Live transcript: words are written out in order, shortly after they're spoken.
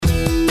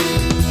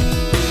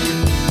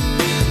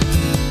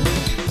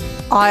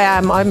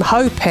I'm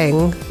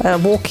hoping a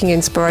walking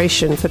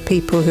inspiration for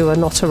people who are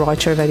not a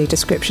writer of any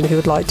description who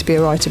would like to be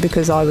a writer,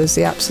 because I was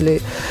the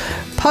absolute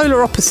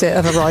polar opposite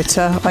of a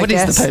writer, I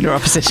guess. What is the polar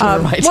opposite of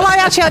a writer? Well,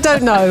 I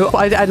don't know.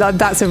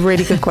 That's a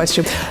really good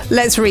question.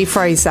 Let's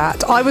rephrase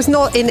that. I was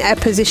not in a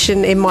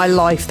position in my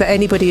life that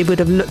anybody would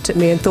have looked at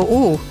me and thought,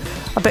 oh,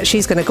 I bet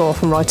she's going to go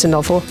off and write a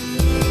novel.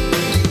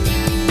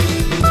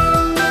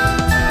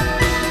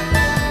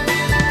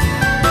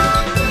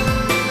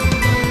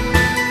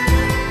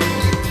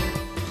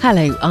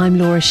 Hello, I'm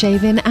Laura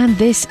Shavin, and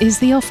this is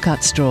The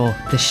Offcut Straw,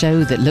 the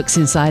show that looks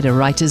inside a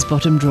writer's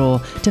bottom drawer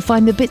to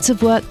find the bits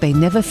of work they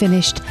never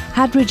finished,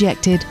 had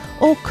rejected,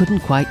 or couldn't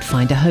quite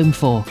find a home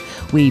for.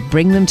 We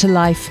bring them to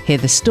life, hear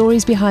the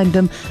stories behind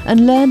them,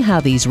 and learn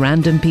how these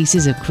random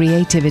pieces of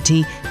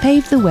creativity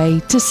pave the way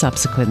to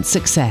subsequent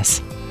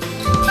success.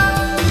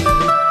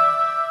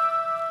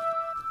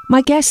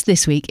 My guest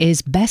this week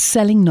is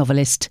best-selling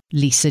novelist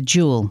Lisa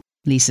Jewell.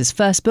 Lisa's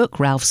first book,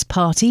 Ralph's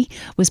Party,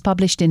 was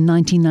published in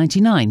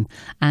 1999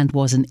 and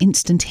was an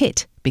instant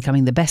hit,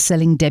 becoming the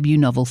best-selling debut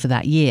novel for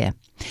that year.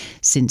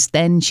 Since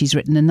then, she's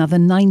written another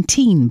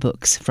 19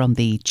 books, from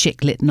the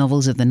chick-lit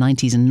novels of the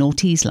 90s and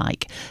noughties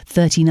like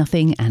 30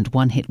 Nothing and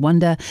One Hit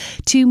Wonder,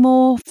 to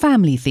more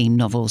family-themed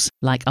novels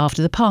like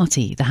After the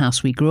Party, The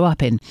House We Grew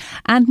Up In.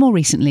 And more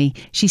recently,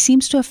 she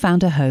seems to have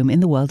found her home in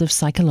the world of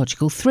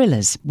psychological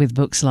thrillers, with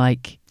books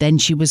like Then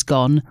She Was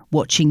Gone,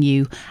 Watching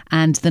You,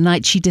 and The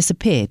Night She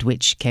Disappeared,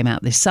 which came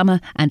out this summer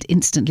and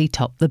instantly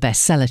topped the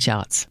bestseller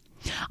charts.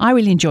 I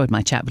really enjoyed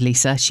my chat with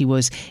Lisa. She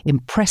was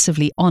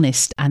impressively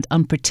honest and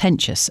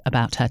unpretentious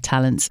about her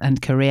talents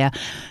and career.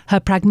 Her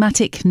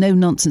pragmatic,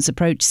 no-nonsense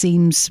approach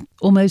seems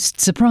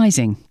almost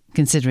surprising,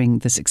 considering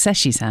the success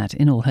she's had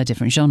in all her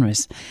different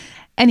genres.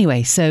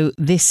 Anyway, so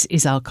this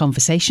is our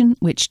conversation,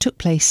 which took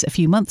place a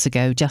few months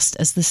ago, just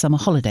as the summer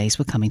holidays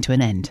were coming to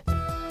an end.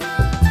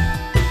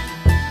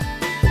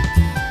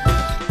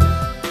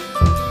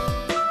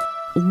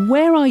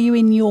 Where are you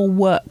in your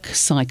work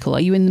cycle? Are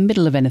you in the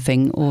middle of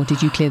anything, or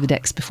did you clear the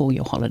decks before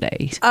your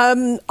holidays?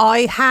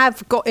 I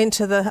have got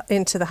into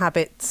the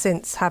habit,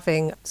 since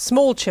having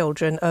small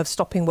children, of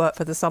stopping work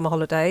for the summer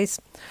holidays.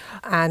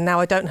 And now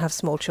I don't have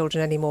small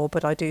children anymore,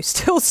 but I do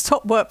still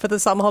stop work for the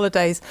summer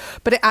holidays.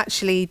 But it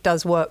actually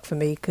does work for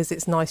me, because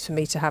it's nice for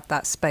me to have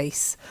that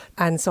space.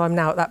 And so I'm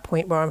now at that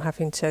point where I'm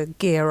having to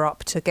gear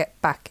up to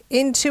get back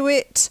into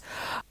it,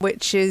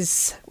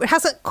 it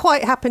hasn't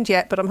quite happened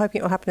yet, but I'm hoping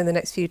it will happen in the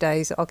next few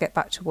days. I'll get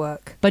back to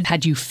work. But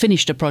had you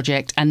finished a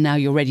project and now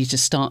you're ready to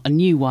start a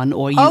new one,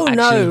 or are you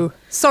no.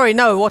 Sorry,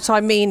 no. What I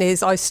mean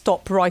is I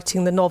stop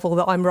writing the novel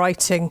that I'm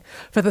writing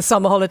for the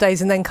summer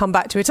holidays and then come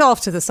back to it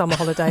after the summer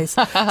holidays.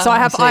 So I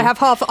have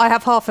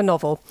half a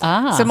novel.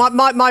 So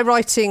my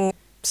writing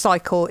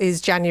cycle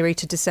is January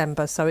to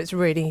December, so it's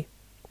really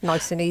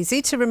nice and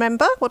easy to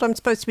remember what I'm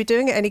supposed to be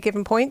doing at any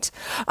given point.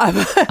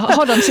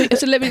 Hold on, so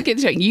let me get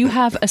this straight. You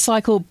have a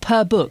cycle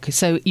per book,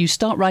 so you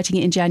start writing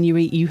it in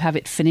January, you have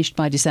it finished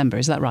by December,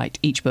 is that right,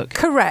 each book?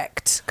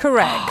 Correct,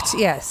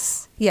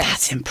 yes.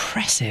 That's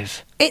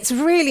impressive. It's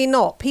really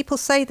not. People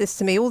say this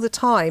to me all the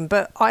time,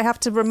 but I have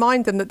to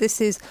remind them that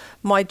this is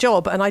my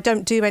job and I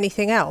don't do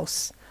anything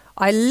else.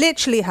 I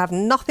literally have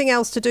nothing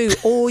else to do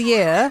all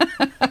year.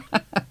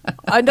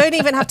 I don't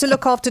even have to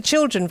look after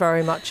children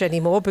very much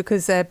anymore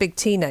because they're big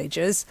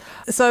teenagers.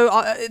 So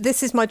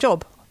this is my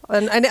job.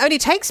 And it only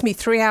takes me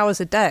 3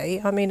 hours a day.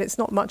 I mean, it's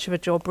not much of a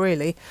job,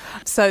 really.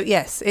 So,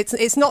 yes,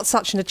 it's not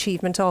such an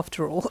achievement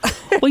after all.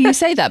 Well, you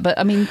say that, but,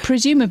 I mean,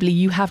 presumably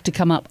you have to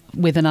come up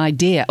with an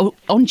idea.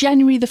 On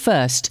January the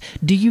 1st,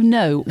 do you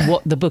know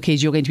what the book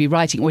is you're going to be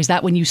writing? Or is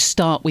that when you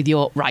start with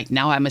your, right,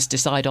 now I must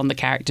decide on the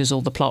characters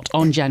or the plot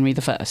on January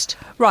the 1st?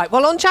 Right,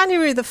 well, on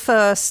January the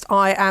 1st,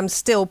 I am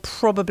still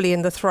probably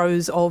in the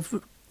throes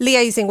of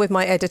liaising with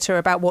my editor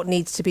about what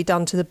needs to be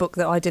done to the book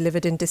that I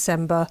delivered in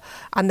December.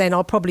 And then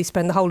I'll probably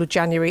spend the whole of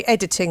January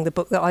editing the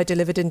book that I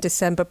delivered in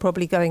December,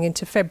 probably going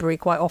into February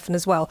quite often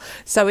as well.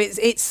 So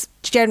it's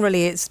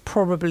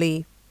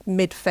probably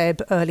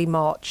mid-Feb, early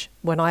March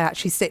when I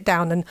actually sit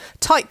down and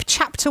type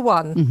chapter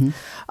 1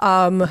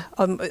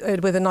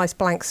 with a nice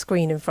blank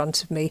screen in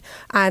front of me.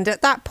 And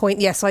at that point,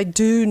 yes, I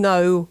do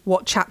know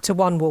what chapter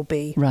 1 will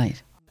be.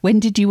 Right. When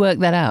did you work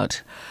that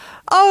out?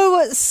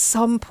 Oh, at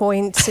some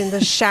point in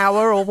the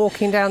shower or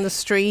walking down the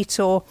street,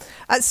 or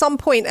at some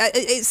point.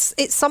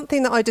 It's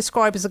something that I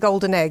describe as a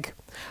golden egg.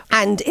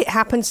 And it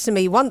happens to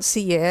me once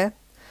a year.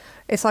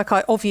 It's like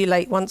I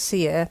ovulate once a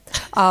year.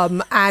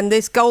 And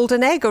this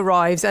golden egg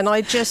arrives and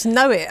I just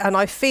know it and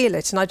I feel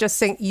it. And I just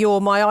think,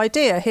 you're my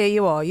idea. Here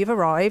you are. You've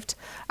arrived.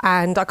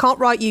 And I can't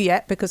write you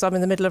yet because I'm in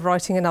the middle of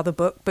writing another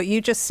book. But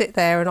you just sit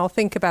there and I'll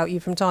think about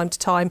you from time to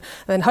time.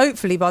 And then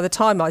hopefully by the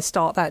time I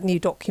start that new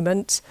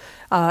document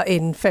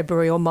in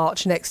February or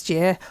March next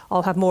year,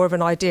 I'll have more of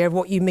an idea of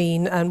what you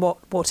mean and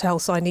what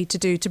else I need to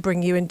do to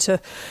bring you into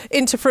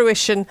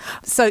fruition.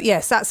 So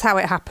yes, that's how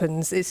it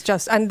happens. It's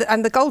just, and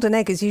the golden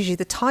egg is usually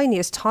the tiniest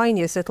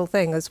tiniest little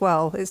thing as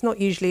well. It's not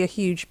usually a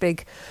huge,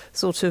 big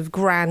sort of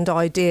grand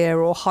idea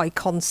or high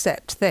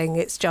concept thing.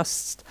 It's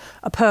just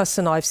a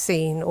person I've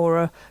seen or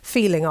a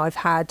feeling I've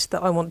had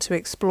that I want to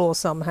explore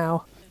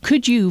somehow.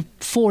 Could you,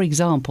 for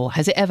example,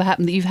 has it ever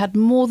happened that you've had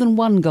more than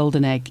one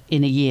golden egg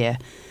in a year?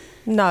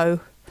 No.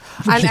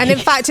 And in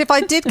fact, if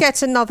I did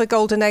get another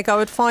golden egg, I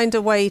would find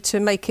a way to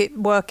make it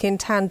work in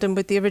tandem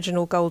with the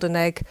original golden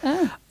egg.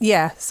 Oh.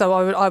 Yeah, so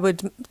I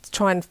would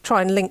try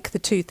and link the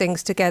two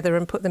things together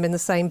and put them in the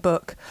same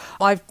book.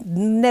 I've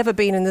never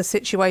been in the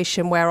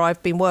situation where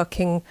I've been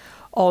working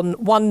on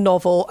one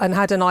novel and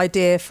had an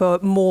idea for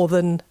more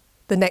than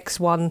the next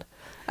one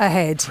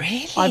ahead.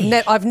 Really?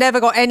 I've never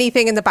got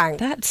anything in the bank.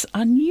 That's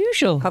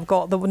unusual. I've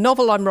got the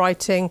novel I'm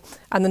writing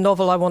and the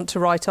novel I want to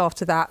write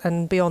after that,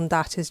 and beyond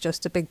that is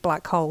just a big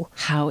black hole.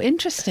 How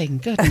interesting.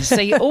 Goodness.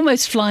 So you're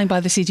almost flying by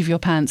the seat of your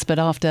pants, but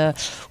after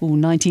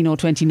 19 or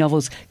 20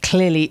 novels,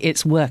 clearly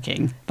it's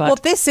working. But well,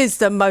 this is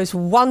the most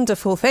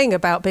wonderful thing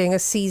about being a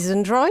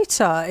seasoned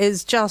writer,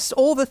 is just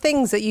all the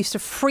things that used to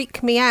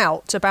freak me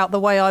out about the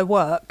way I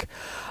work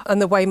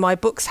and the way my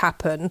books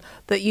happen,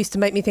 that used to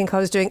make me think I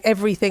was doing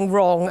everything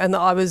wrong and that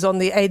I was on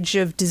the edge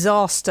of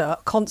disaster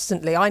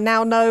constantly. I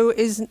now know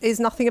is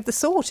nothing of the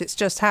sort. It's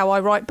just how I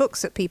write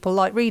books that people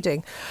like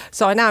reading.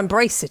 So I now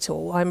embrace it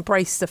all. I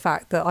embrace the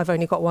fact that I've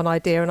only got one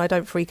idea and I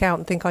don't freak out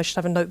and think I should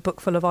have a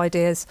notebook full of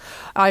ideas.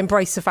 I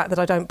embrace the fact that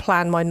I don't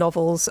plan my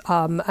novels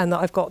and that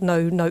I've got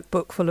no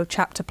notebook full of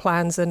chapter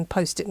plans and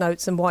post-it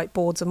notes and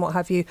whiteboards and what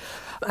have you.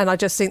 And I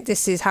just think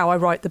this is how I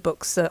write the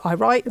books that I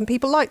write, and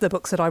people like the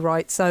books that I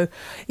write. So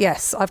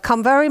yes, I've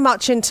come very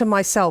much into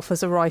myself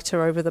as a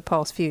writer over the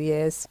past few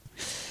years.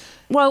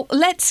 well,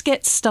 let's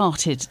get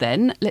started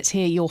then. Let's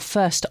hear your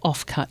first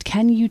offcut.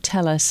 Can you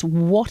tell us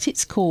what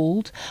it's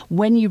called,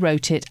 when you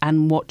wrote it,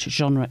 and what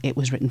genre it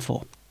was written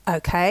for?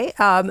 Okay,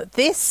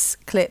 this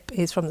clip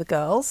is from The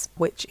Girls,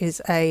 which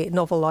is a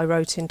novel I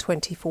wrote in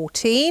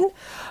 2014,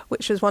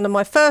 which was one of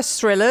my first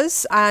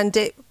thrillers, and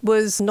it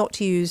was not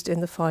used in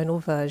the final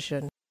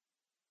version.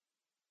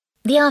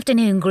 The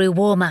afternoon grew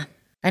warmer,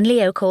 and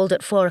Leo called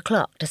at 4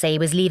 o'clock to say he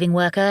was leaving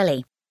work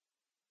early.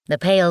 The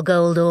pale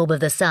gold orb of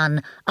the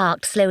sun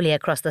arced slowly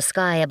across the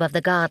sky above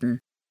the garden,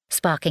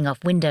 sparking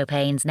off window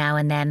panes now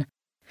and then,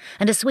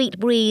 and a sweet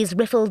breeze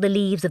riffled the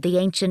leaves of the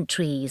ancient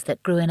trees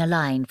that grew in a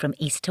line from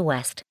east to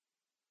west.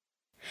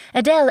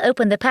 Adele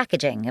opened the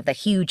packaging of the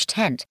huge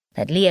tent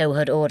that Leo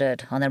had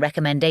ordered on the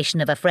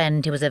recommendation of a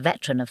friend who was a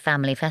veteran of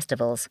family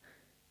festivals.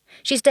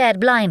 She stared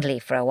blindly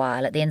for a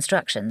while at the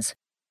instructions.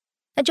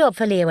 A job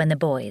for Leo and the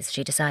boys,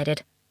 she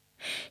decided.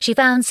 She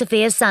found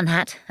Sophia's sun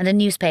hat and a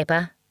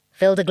newspaper,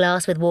 filled a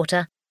glass with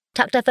water,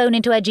 tucked her phone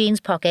into her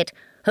jeans pocket,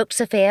 hooked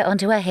Sophia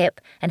onto her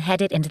hip, and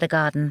headed into the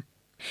garden.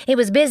 It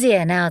was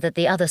busier now that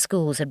the other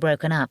schools had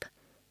broken up.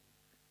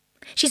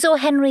 She saw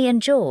Henry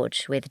and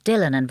George with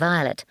Dylan and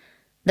Violet.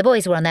 The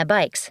boys were on their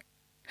bikes.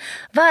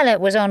 Violet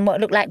was on what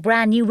looked like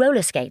brand new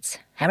roller skates,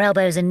 her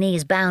elbows and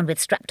knees bound with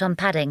strapped-on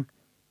padding.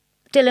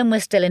 Dylan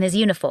was still in his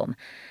uniform,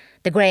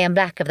 the grey and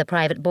black of the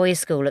private boys'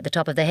 school at the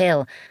top of the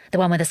hill, the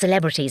one where the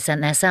celebrities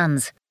sent their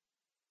sons.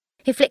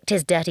 He flicked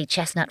his dirty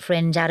chestnut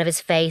fringe out of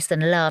his face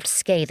and laughed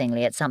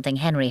scathingly at something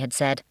Henry had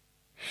said.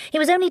 He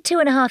was only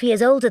 2.5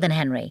 years older than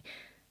Henry,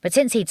 but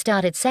since he'd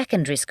started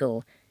secondary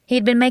school,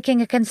 he'd been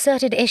making a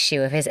concerted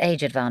issue of his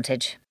age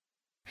advantage.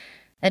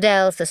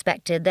 Adele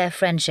suspected their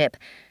friendship,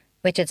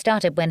 which had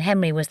started when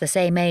Henry was the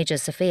same age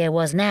as Sophia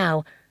was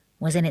now,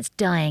 was in its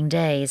dying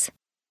days.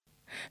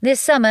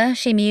 This summer,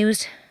 she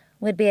mused,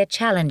 would be a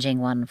challenging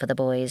one for the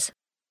boys.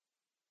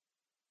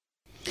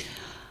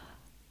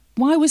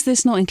 Why was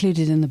this not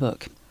included in the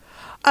book?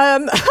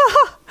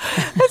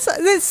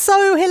 It's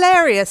so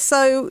hilarious.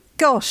 So,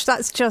 gosh,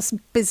 that's just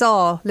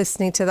bizarre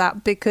listening to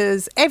that,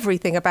 because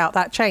everything about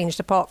that changed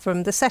apart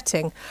from the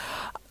setting.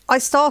 I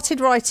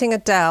started writing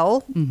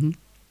Adele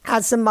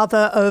as the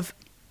mother of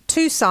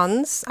 2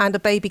 sons and a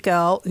baby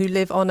girl who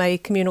live on a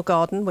communal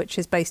garden, which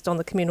is based on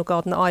the communal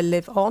garden that I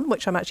live on,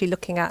 which I'm actually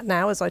looking at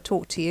now as I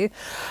talk to you,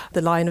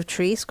 the line of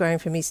trees growing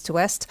from east to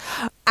west.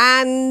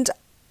 And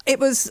it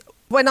was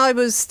when I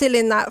was still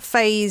in that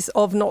phase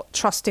of not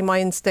trusting my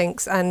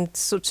instincts and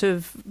sort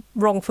of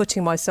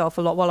wrong-footing myself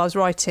a lot while I was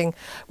writing,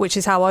 which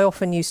is how I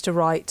often used to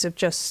write, of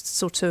just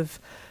sort of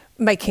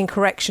making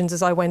corrections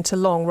as I went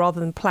along rather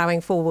than ploughing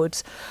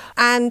forwards.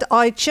 And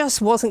I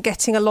just wasn't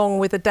getting along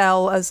with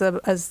Adele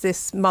as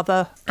this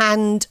mother.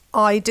 And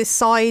I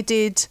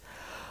decided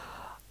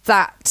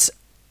that,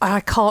 I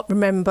can't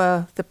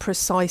remember the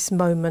precise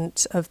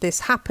moment of this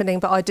happening,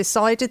 but I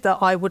decided that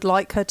I would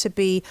like her to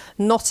be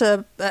not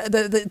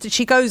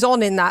she goes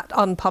on in that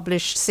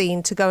unpublished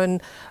scene to go and,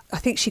 I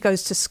think she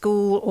goes to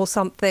school or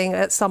something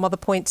at some other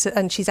point,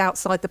 and she's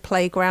outside the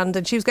playground,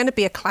 and she was going to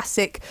be a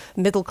classic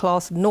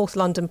middle-class North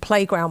London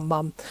playground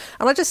mum.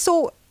 And I just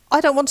thought,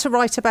 I don't want to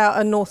write about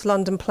a North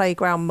London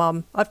playground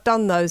mum. I've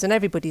done those and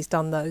everybody's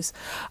done those.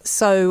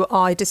 So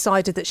I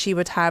decided that she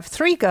would have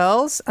 3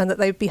 girls and that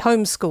they would be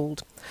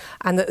homeschooled.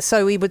 And that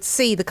so we would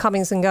see the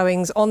comings and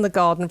goings on the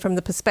garden from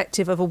the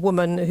perspective of a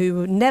woman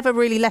who never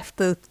really left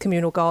the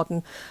communal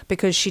garden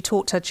because she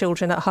taught her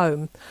children at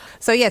home.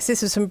 So yes,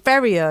 this was from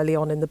very early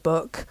on in the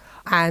book.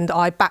 And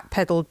I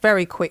backpedaled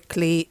very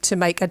quickly to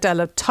make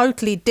Adele a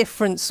totally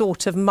different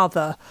sort of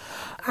mother.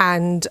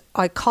 And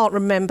I can't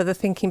remember the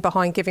thinking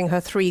behind giving her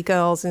 3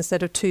 girls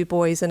instead of 2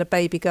 boys and a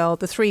baby girl.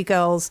 The 3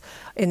 girls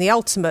in the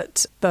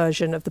ultimate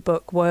version of the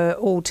book were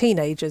all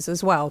teenagers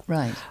as well.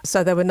 Right.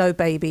 So there were no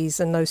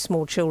babies and no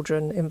small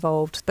children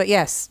involved. But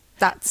yes,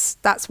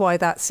 that's why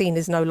that scene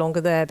is no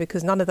longer there,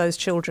 because none of those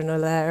children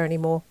are there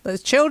anymore.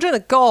 Those children are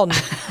gone.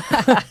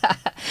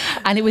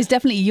 And it was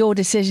definitely your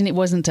decision. It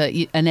wasn't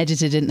an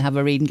editor didn't have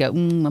a read and go,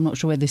 I'm not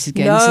sure where this is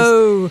going.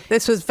 No,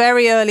 this was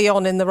very early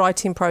on in the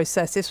writing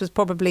process. This was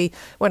probably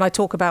when I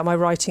talk about my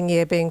writing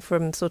year being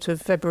from sort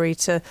of February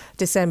to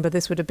December.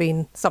 This would have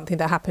been something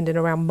that happened in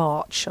around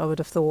March, I would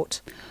have thought.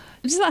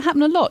 Does that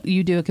happen a lot?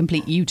 You do a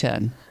complete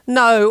U-turn?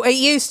 No, it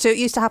used to. It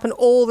used to happen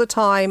all the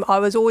time. I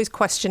was always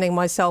questioning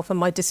myself and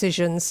my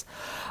decisions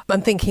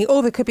and thinking,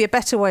 there could be a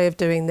better way of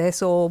doing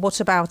this, or what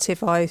about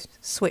if I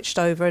switched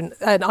over?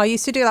 And I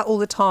used to do that all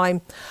the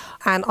time,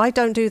 and I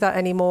don't do that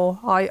anymore.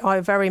 I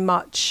very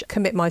much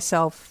commit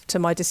myself to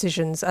my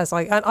decisions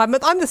I'm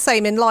the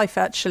same in life,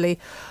 actually.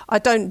 I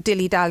don't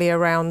dilly-dally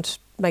around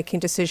making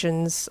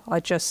decisions.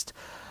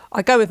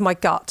 I go with my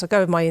gut, I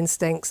go with my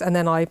instincts, and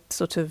then I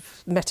sort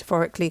of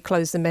metaphorically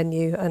close the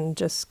menu and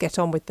just get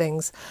on with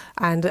things.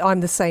 And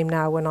I'm the same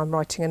now when I'm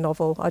writing a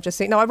novel. I just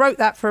think, no, I wrote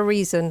that for a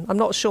reason. I'm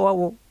not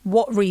sure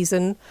what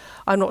reason.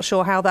 I'm not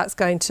sure how that's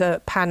going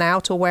to pan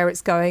out or where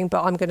it's going,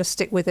 but I'm going to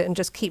stick with it and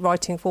just keep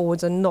writing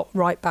forwards and not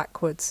write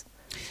backwards.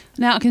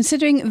 Now,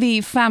 considering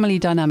the family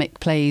dynamic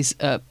plays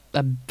a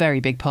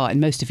very big part in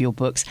most of your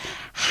books,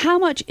 how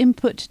much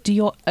input do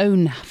your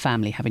own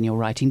family have in your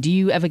writing? Do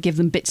you ever give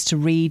them bits to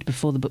read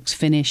before the book's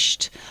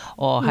finished?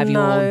 Or have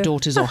your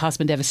daughters or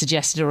husband ever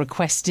suggested or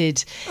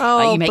requested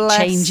you make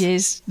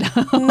changes?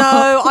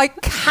 No, I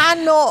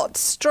cannot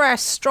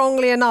stress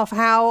strongly enough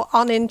how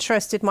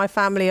uninterested my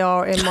family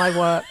are in my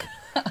work.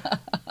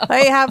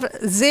 They have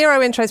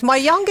zero interest. My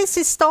youngest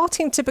is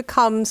starting to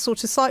become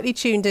sort of slightly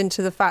tuned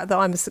into the fact that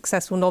I'm a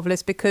successful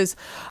novelist, because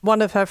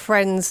one of her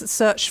friends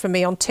searched for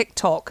me on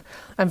TikTok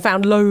and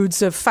found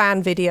loads of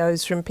fan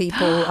videos from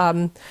people.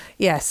 How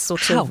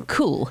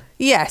cool.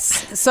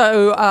 Yes.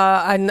 So,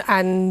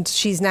 and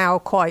she's now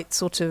quite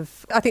sort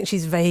of, I think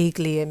she's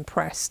vaguely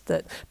impressed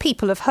that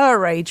people of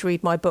her age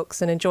read my books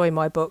and enjoy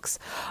my books.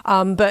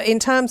 But in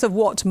terms of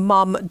what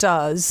mum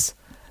does,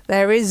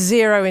 there is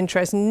zero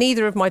interest.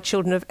 Neither of my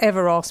children have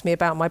ever asked me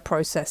about my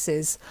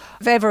processes,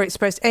 have ever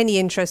expressed any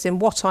interest in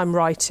what I'm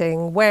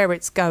writing, where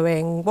it's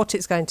going, what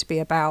it's going to be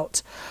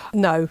about.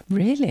 No.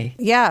 Really?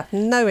 Yeah,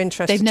 no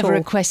interest They've at never all.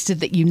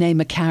 requested that you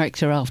name a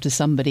character after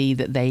somebody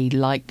that they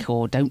like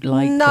or don't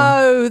like?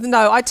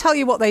 No. I tell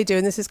you what they do,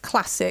 and this is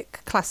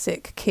classic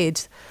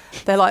kid.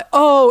 They're like,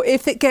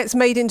 if it gets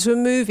made into a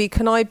movie,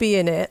 can I be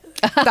in it?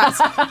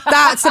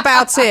 That's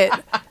about it.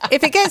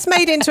 If it gets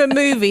made into a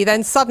movie,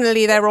 then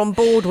suddenly they're on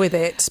board with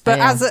it. But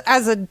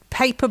as a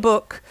paper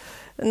book,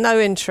 no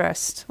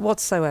interest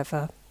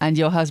whatsoever. And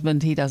your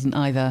husband, he doesn't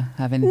either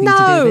have anything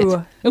to do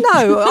with it?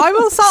 No. I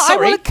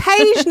will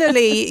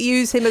occasionally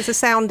use him as a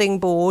sounding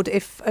board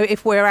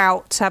if we're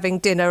out having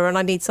dinner and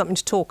I need something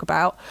to talk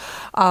about.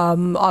 I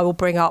will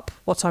bring up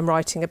what I'm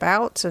writing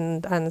about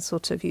and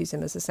sort of use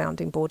him as a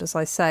sounding board, as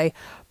I say.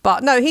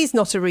 But no, he's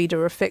not a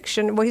reader of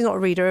fiction. Well, he's not a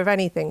reader of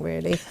anything,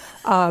 really.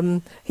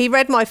 He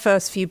read my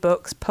first few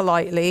books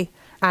politely,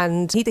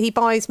 and he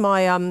buys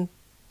my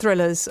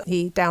thrillers.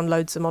 He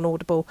downloads them on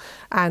Audible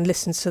and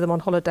listens to them on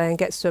holiday and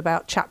gets to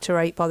about chapter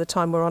 8 by the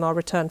time we're on our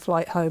return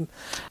flight home.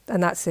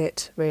 And that's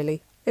it,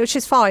 really. Which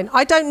is fine.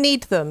 I don't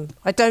need them.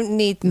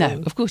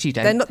 No, of course you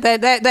don't.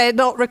 They're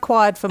not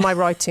required for my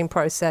writing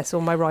process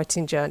or my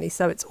writing journey,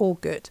 so it's all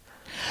good.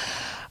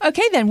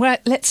 OK, then,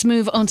 let's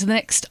move on to the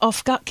next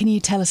off-gut. Can you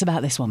tell us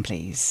about this one,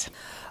 please?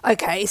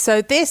 OK,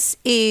 so this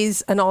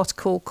is an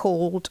article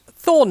called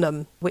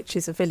Thornham, which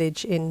is a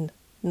village in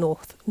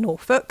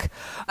Norfolk,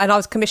 and I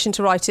was commissioned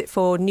to write it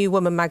for New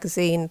Woman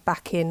magazine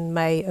back in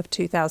May of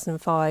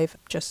 2005,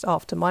 just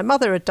after my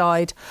mother had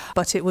died,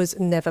 but it was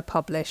never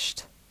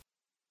published.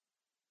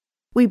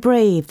 We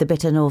braved the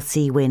bitter North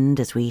Sea wind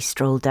as we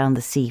strolled down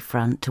the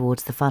seafront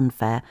towards the fun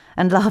fair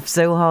and laughed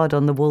so hard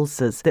on the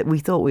waltzers that we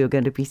thought we were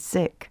going to be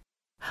sick.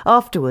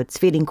 Afterwards,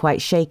 feeling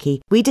quite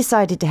shaky, we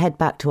decided to head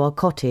back to our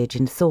cottage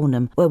in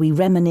Thornham, where we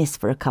reminisced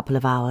for a couple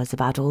of hours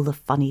about all the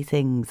funny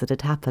things that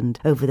had happened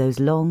over those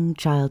long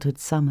childhood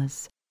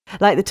summers.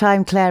 Like the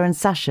time Claire and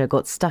Sasha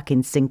got stuck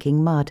in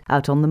sinking mud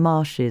out on the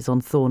marshes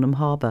on Thornham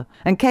Harbour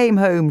and came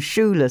home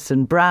shoeless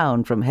and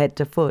brown from head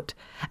to foot,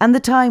 and the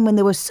time when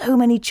there were so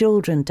many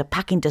children to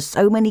pack into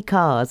so many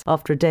cars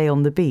after a day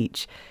on the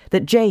beach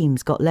that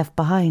James got left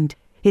behind,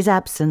 his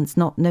absence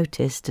not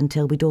noticed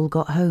until we'd all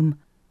got home.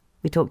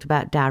 We talked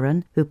about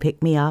Darren, who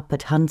picked me up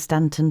at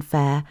Hunstanton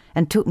Fair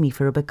and took me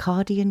for a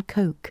Bacardi and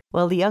Coke,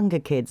 while the younger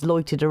kids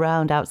loitered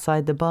around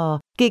outside the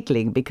bar,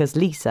 giggling because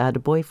Lisa had a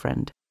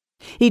boyfriend.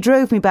 He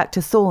drove me back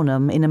to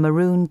Thornham in a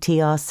maroon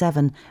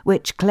TR7,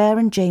 which Claire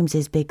and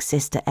James's big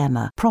sister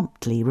Emma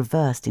promptly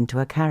reversed into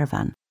a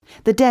caravan.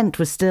 The dent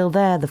was still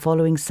there the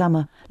following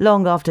summer,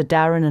 long after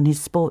Darren and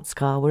his sports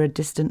car were a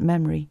distant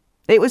memory.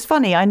 It was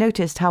funny, I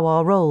noticed how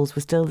our roles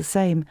were still the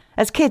same.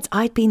 As kids,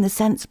 I'd been the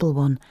sensible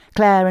one.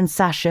 Claire and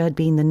Sasha had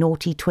been the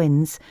naughty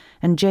twins,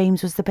 and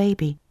James was the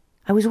baby.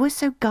 I was always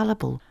so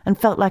gullible and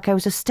felt like I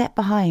was a step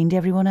behind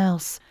everyone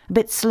else, a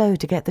bit slow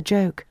to get the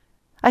joke.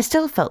 I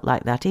still felt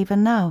like that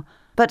even now.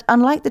 But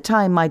unlike the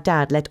time my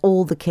dad let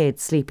all the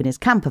kids sleep in his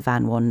camper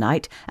van one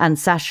night and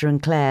Sasha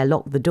and Claire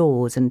locked the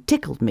doors and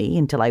tickled me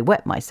until I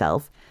wet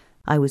myself,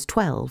 I was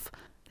 12.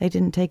 They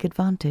didn't take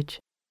advantage.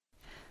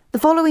 The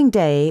following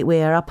day,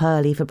 we're up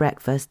early for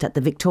breakfast at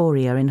the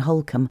Victoria in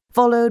Holcombe,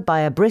 followed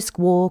by a brisk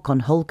walk on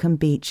Holcombe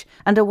Beach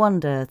and a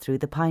wander through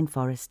the pine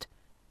forest.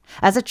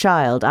 As a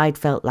child, I'd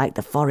felt like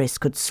the forest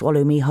could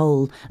swallow me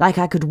whole, like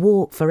I could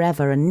walk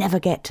forever and never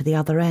get to the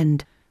other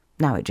end.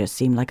 Now it just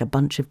seemed like a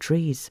bunch of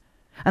trees.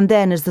 And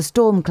then, as the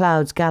storm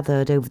clouds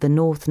gathered over the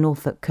North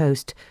Norfolk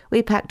coast,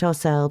 we packed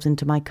ourselves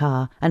into my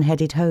car and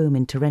headed home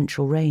in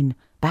torrential rain,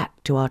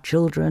 back to our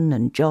children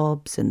and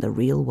jobs and the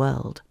real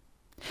world.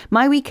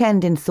 My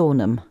weekend in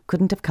Thornham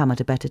couldn't have come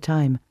at a better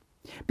time.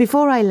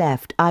 Before I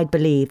left, I'd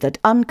believed that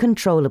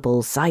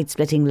uncontrollable,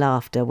 side-splitting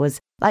laughter was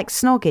like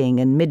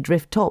snogging and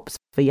midriff tops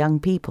for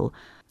young people.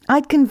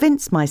 I'd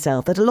convinced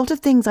myself that a lot of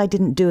things I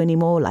didn't do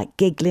anymore, like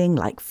giggling,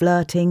 like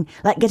flirting,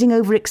 like getting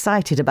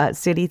overexcited about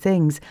silly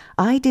things,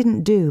 I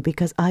didn't do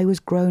because I was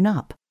grown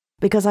up,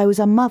 because I was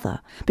a mother,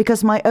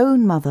 because my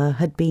own mother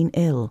had been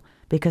ill,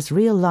 because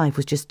real life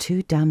was just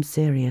too damn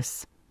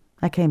serious.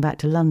 I came back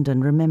to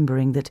London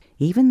remembering that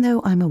even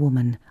though I'm a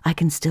woman, I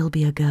can still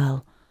be a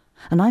girl.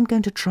 And I'm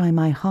going to try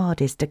my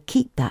hardest to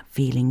keep that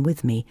feeling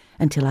with me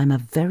until I'm a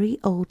very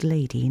old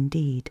lady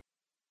indeed.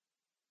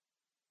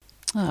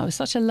 Oh, it was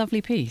such a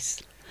lovely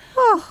piece.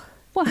 Oh,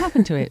 What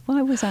happened to it?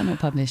 Why was that not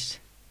published?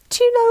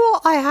 do you know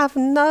what? I have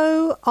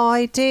no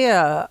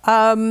idea.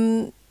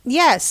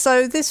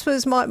 So this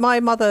was my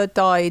mother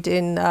died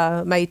in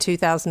May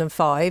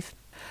 2005.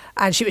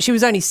 And she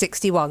was only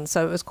 61,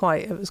 so it was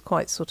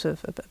quite sort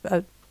of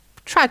a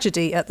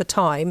tragedy at the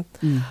time.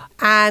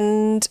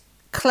 And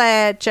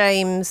Claire,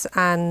 James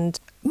and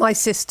my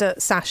sister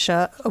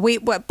Sasha, we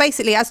were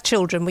basically, as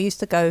children, we used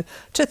to go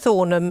to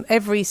Thornham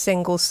every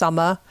single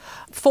summer,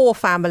 4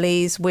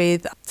 families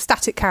with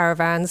static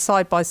caravans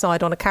side by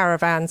side on a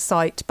caravan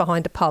site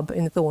behind a pub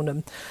in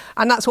Thornham.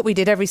 And that's what we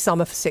did every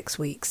summer for 6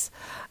 weeks.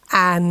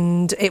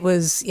 And it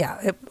was,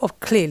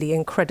 clearly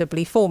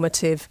incredibly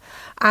formative.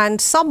 And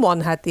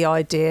someone had the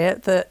idea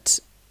that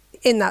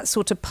in that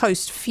sort of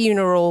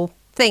post-funeral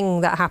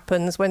thing that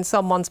happens when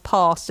someone's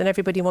passed and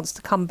everybody wants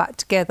to come back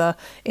together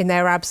in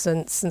their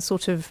absence and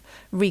sort of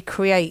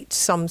recreate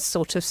some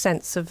sort of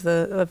sense of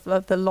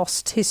the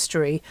lost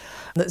history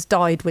that's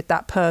died with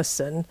that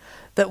person,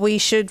 that we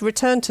should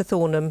return to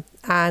Thornham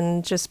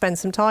and just spend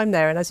some time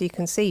there. And as you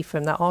can see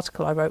from that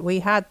article I wrote,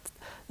 we had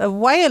a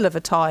whale of a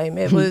time.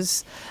 It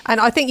was, and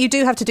I think you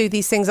do have to do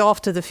these things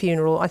after the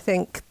funeral. I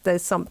think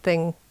there's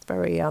something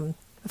very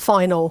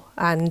final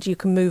and you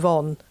can move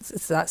on.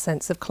 It's that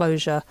sense of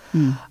closure.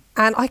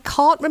 And I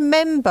can't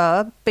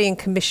remember being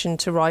commissioned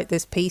to write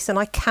this piece, and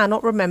I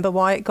cannot remember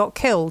why it got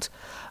killed.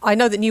 I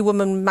know that New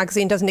Woman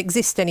magazine doesn't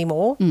exist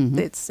anymore.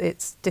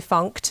 It's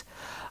defunct.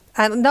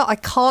 And no, I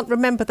can't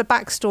remember the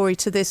backstory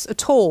to this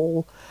at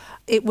all.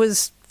 It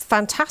was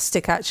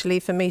fantastic, actually,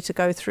 for me to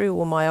go through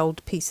all my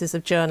old pieces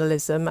of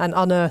journalism and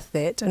unearth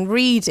it and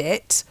read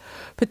it,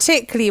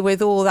 particularly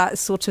with all that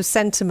sort of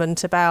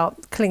sentiment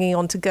about clinging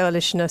on to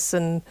girlishness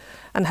and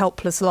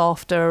helpless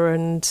laughter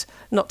and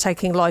not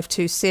taking life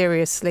too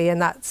seriously,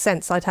 and that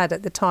sense I'd had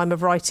at the time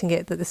of writing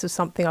it, that this was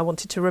something I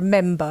wanted to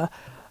remember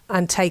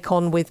and take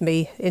on with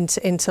me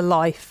into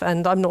life.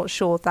 And I'm not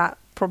sure that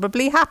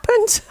probably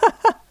happened.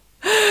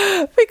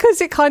 Because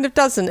it kind of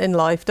doesn't in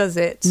life, does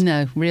it?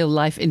 No, real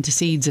life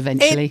intercedes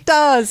eventually. It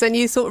does, and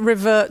you sort of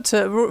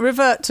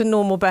revert to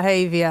normal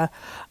behaviour.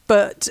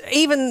 But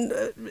even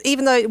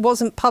though it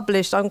wasn't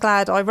published, I'm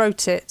glad I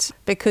wrote it,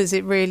 because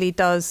it really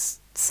does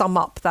sum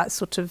up that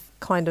sort of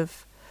kind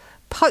of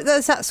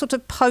there's that sort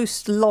of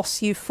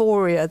post-loss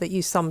euphoria that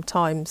you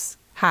sometimes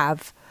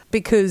have.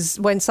 Because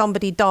when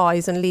somebody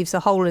dies and leaves a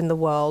hole in the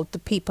world, the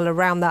people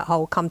around that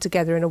hole come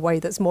together in a way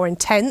that's more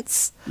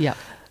intense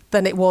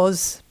than it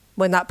was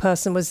when that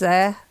person was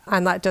there,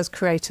 and that does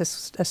create a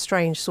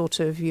strange sort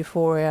of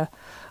euphoria.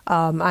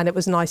 And it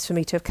was nice for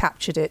me to have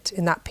captured it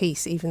in that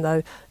piece, even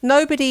though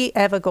nobody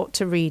ever got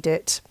to read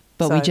it.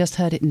 But we just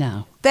heard it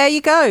now. There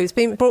you go. It's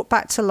been brought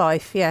back to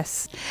life,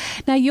 yes.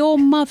 Now, your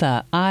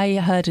mother, I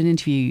heard an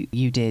interview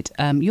you did.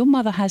 Your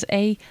mother has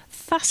a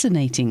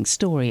fascinating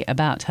story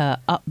about her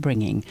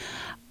upbringing.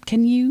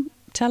 Can you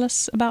tell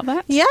us about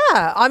that? Yeah,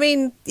 I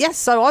mean, yes.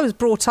 So I was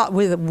brought up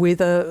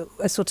with a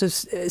sort of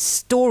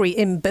story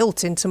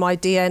inbuilt into my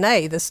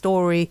DNA. The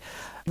story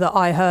that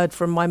I heard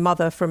from my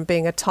mother from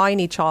being a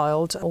tiny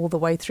child all the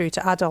way through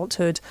to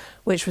adulthood,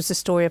 which was the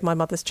story of my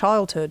mother's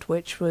childhood,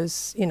 which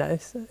was, you know,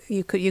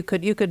 you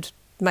could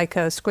make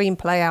a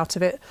screenplay out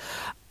of it.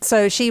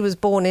 So she was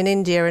born in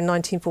India in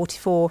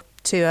 1944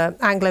 to an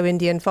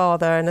Anglo-Indian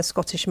father and a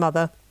Scottish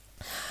mother.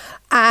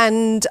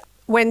 And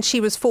when she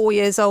was 4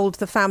 years old,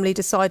 the family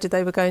decided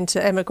they were going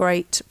to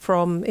emigrate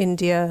from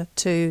India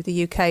to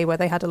the UK, where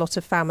they had a lot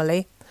of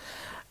family.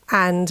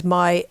 And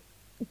my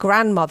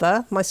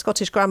grandmother, my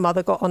Scottish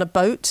grandmother, got on a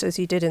boat, as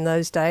you did in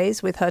those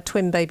days, with her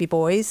twin baby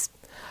boys,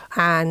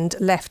 and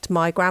left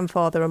my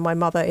grandfather and my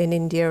mother in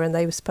India, and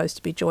they were supposed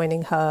to be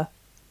joining her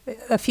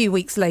a few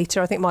weeks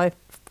later. I think my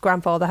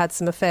grandfather had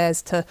some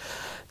affairs to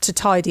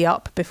tidy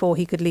up before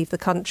he could leave the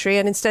country,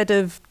 and instead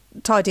of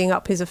tidying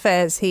up his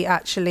affairs, he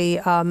actually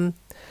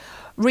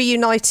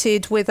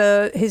reunited with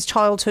his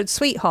childhood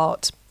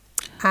sweetheart,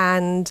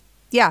 and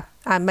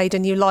made a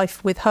new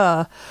life with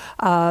her.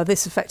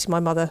 This affected my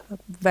mother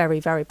very,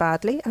 very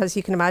badly, as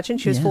you can imagine.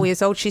 She was 4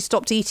 years old. She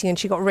stopped eating and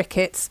she got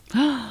rickets.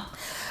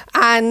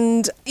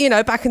 And, you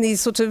know, back in these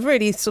sort of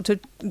really sort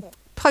of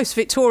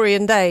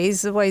post-Victorian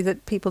days, the way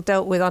that people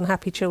dealt with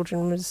unhappy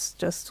children was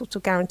just sort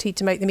of guaranteed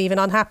to make them even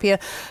unhappier.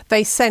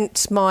 They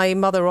sent my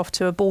mother off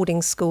to a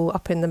boarding school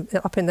up in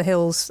the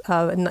hills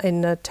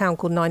in a town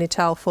called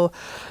Nainital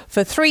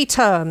for 3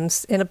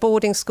 terms, in a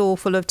boarding school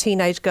full of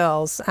teenage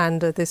girls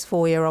and this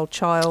 4-year-old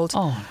child.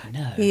 Oh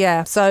no!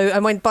 Yeah. So,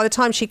 and by the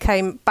time she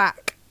came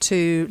back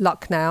to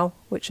Lucknow,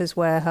 which is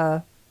where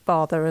her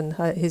father and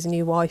his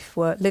new wife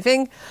were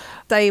living,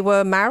 they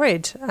were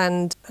married,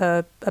 and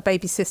a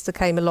baby sister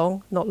came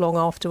along not long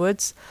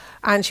afterwards,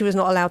 and she was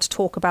not allowed to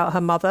talk about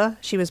her mother.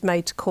 She was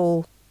made to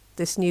call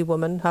this new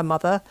woman her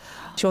mother.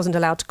 She wasn't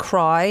allowed to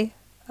cry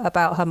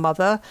about her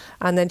mother,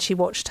 and then she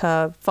watched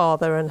her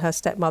father and her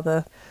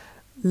stepmother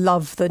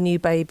love the new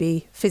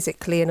baby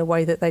physically in a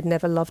way that they'd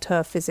never loved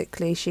her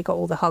physically. She got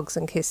all the hugs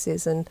and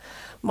kisses, and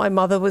my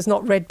mother was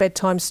not read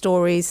bedtime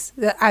stories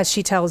as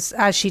she told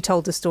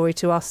the story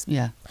to us.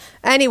 Yeah.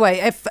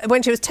 Anyway,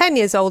 when she was 10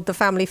 years old, the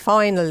family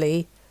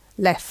finally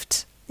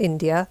left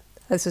India.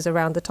 This was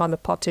around the time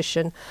of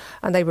partition,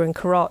 and they were in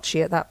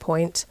Karachi at that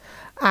point,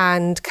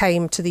 and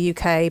came to the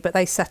UK, but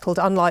they settled,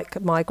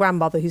 unlike my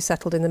grandmother who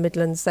settled in the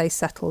Midlands, they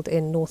settled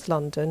in North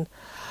London.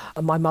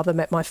 And my mother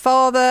met my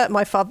father,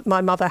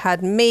 my mother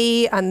had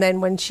me, and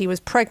then when she was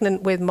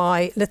pregnant with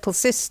my little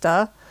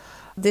sister,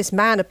 this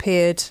man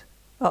appeared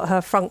at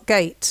her front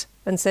gate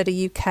and said, "Are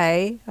you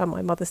Kay?" And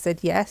my mother said,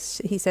 "Yes."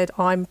 He said,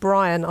 "I'm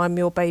Brian, I'm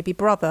your baby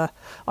brother.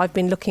 I've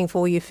been looking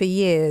for you for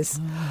years."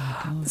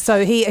 Oh,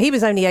 so he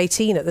was only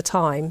 18 at the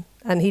time,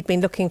 and he'd been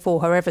looking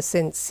for her ever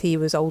since he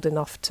was old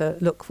enough to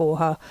look for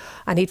her,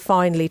 and he'd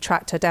finally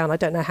tracked her down. I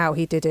don't know how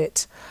he did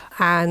it.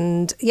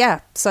 And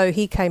so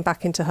he came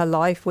back into her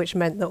life, which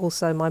meant that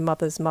also my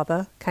mother's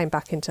mother came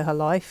back into her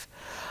life.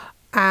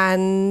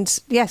 And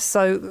yes,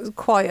 so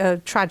quite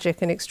a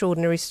tragic and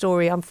extraordinary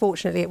story.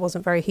 Unfortunately, it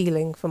wasn't very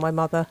healing for my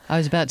mother. I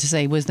was about to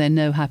say, was there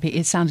no happy...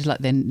 It sounded like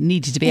there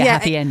needed to be a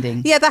happy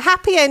ending. Yeah, the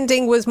happy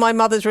ending was my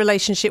mother's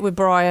relationship with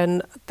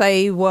Brian.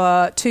 They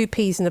were 2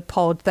 peas in a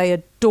pod. They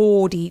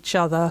adored each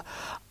other,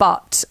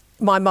 but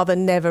my mother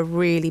never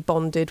really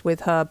bonded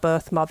with her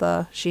birth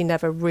mother. She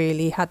never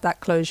really had that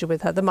closure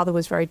with her. The mother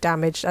was very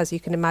damaged, as you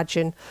can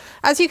imagine.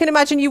 As you can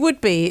imagine you would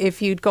be if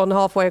you'd gone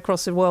halfway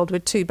across the world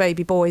with 2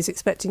 baby boys,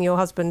 expecting your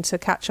husband to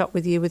catch up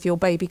with you with your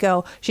baby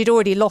girl. She'd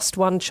already lost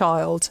one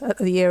child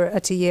at a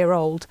year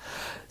old.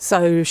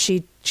 So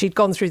she'd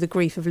gone through the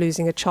grief of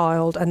losing a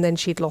child, and then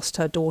she'd lost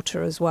her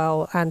daughter as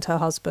well, and her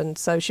husband.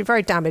 So she's a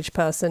very damaged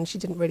person. She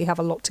didn't really have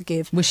a lot to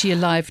give. Was she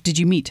alive? Did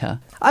you meet her?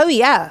 Oh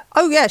yeah.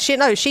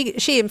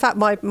 She in fact,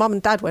 my mum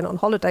and dad went on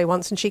holiday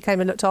once, and she came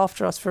and looked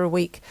after us for a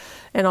week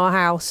in our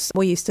house.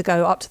 We used to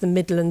go up to the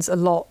Midlands a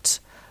lot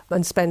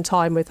and spend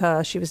time with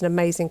her. She was an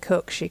amazing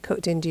cook. She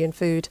cooked Indian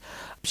food.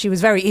 She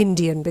was very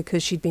Indian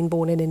because she'd been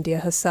born in India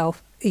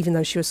herself, even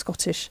though she was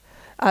Scottish.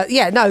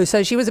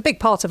 So she was a big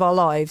part of our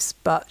lives,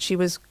 but she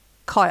was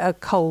quite a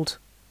cold,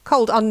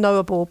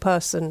 unknowable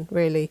person,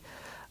 really.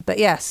 But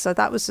yes, so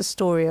that was the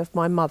story of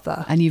my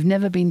mother. And you've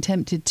never been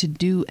tempted to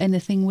do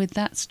anything with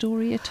that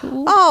story at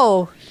all?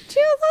 Oh,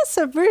 that's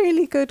a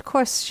really good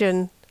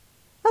question.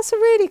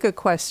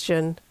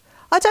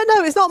 I don't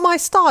know. It's not my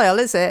style,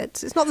 is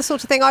it? It's not the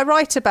sort of thing I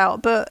write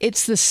about, but...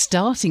 It's the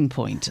starting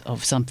point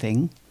of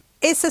something.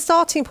 It's the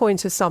starting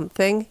point of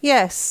something,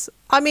 yes.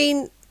 I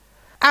mean...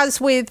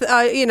 As with,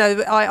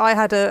 I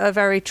had a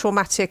very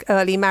traumatic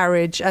early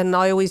marriage, and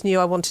I always knew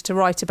I wanted to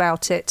write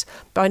about it,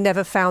 but I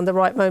never found the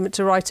right moment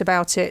to write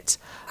about it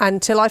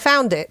until I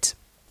found it.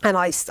 And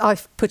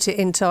I've put it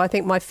into, I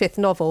think, my 5th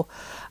novel.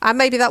 And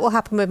maybe that will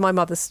happen with my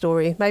mother's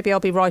story. Maybe I'll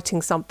be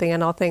writing something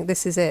and I'll think,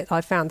 this is it.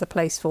 I found the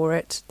place for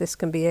it. This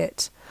can be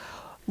it.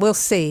 We'll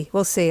see.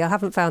 I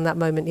haven't found that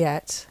moment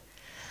yet.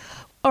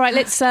 All right,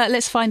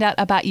 let's find out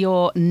about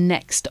your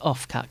next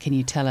offcut. Can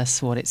you tell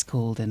us what it's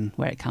called and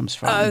where it comes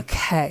from?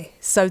 Okay,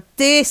 so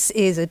this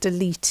is a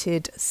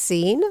deleted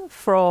scene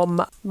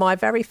from my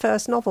very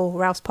first novel,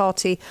 Ralph's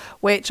Party,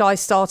 which I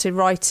started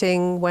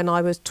writing when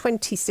I was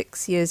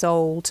 26 years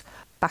old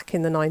back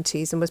in the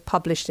 90s and was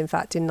published, in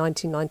fact, in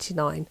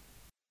 1999.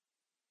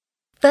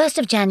 1st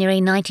of January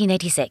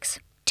 1986.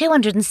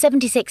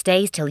 276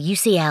 days till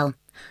UCL.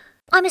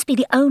 I must be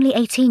the only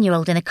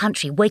 18-year-old in the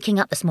country waking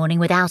up this morning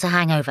without a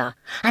hangover.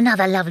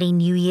 Another lovely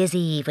New Year's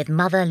Eve with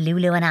Mother,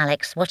 Lulu and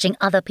Alex watching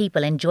other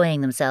people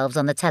enjoying themselves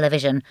on the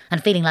television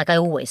and feeling like I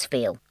always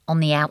feel, on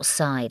the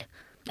outside.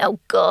 Oh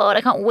God,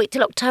 I can't wait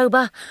till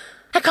October.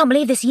 I can't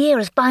believe this year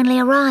has finally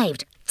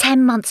arrived.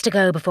 10 months to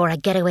go before I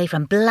get away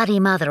from bloody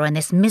Mother and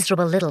this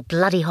miserable little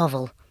bloody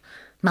hovel.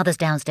 Mother's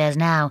downstairs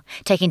now,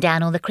 taking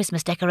down all the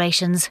Christmas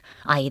decorations,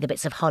 i.e. the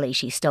bits of holly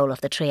she stole off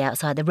the tree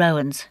outside the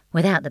Rowans,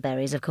 without the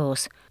berries, of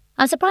course.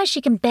 I'm surprised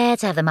she can bear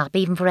to have them up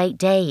even for 8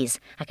 days.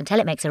 I can tell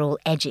it makes her all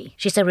edgy.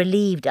 She's so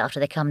relieved after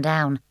they come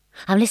down.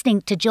 I'm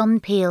listening to John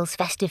Peel's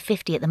Festive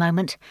 50 at the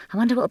moment. I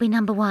wonder what will be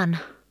number 1.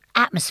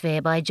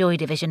 Atmosphere by Joy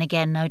Division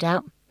again, no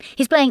doubt.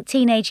 He's playing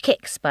Teenage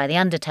Kicks by the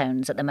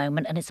Undertones at the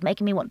moment, and it's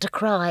making me want to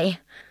cry.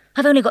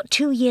 I've only got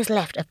 2 years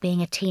left of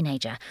being a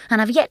teenager,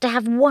 and I've yet to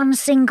have one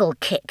single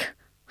kick.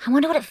 I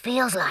wonder what it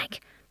feels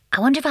like. I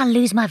wonder if I'll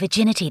lose my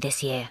virginity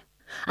this year.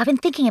 I've been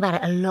thinking about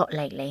it a lot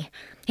lately.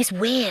 It's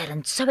weird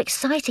and so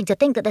exciting to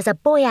think that there's a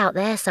boy out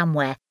there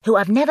somewhere who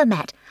I've never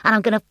met, and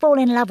I'm going to fall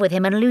in love with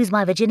him and lose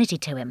my virginity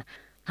to him.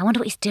 I wonder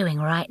what he's doing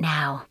right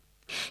now.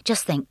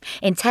 Just think,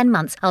 in 10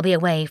 months I'll be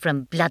away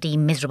from bloody,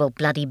 miserable,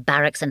 bloody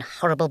barracks and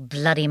horrible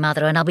bloody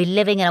Mother, and I'll be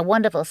living in a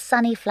wonderful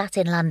sunny flat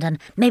in London,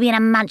 maybe in a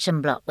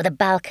mansion block with a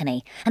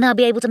balcony, and I'll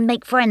be able to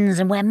make friends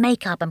and wear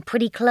makeup and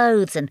pretty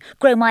clothes and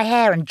grow my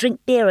hair and drink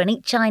beer and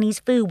eat Chinese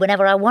food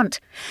whenever I want.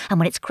 And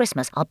when it's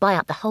Christmas, I'll buy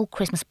up the whole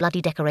Christmas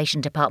bloody decoration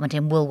department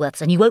in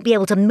Woolworths, and you won't be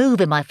able to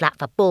move in my flat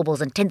for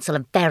baubles and tinsel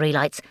and fairy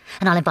lights,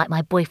 and I'll invite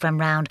my boyfriend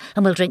round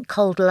and we'll drink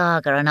cold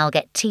lager and I'll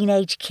get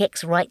teenage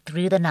kicks right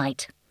through the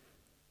night.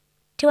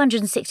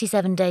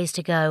 267 days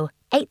to go,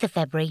 8th of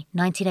February,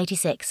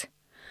 1986.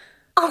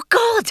 Oh,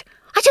 God!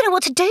 I don't know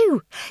what to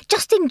do!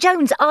 Justin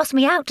Jones asked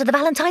me out to the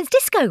Valentine's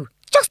disco!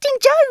 Justin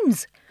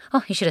Jones!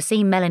 Oh, you should have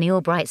seen Melanie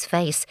Albright's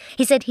face.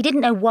 He said he didn't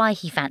know why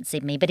he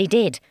fancied me, but he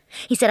did.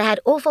 He said I had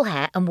awful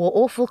hair and wore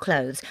awful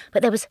clothes,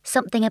 but there was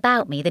something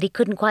about me that he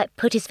couldn't quite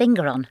put his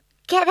finger on.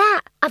 Get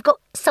that? I've got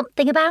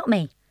something about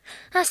me.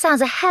 That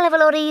sounds a hell of a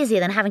lot easier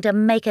than having to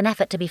make an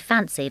effort to be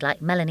fancied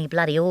like Melanie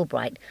bloody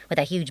Albright, with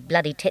her huge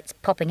bloody tits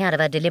popping out of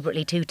her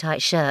deliberately too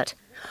tight shirt.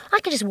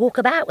 I can just walk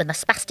about with my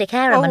spastic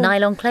hair and my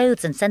nylon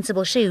clothes and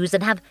sensible shoes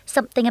and have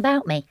something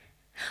about me.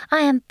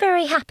 I am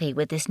very happy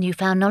with this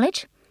newfound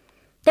knowledge.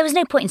 There was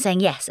no point in saying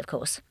yes, of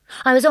course.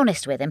 I was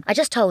honest with him. I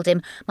just told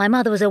him my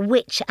mother was a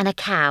witch and a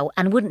cow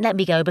and wouldn't let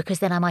me go because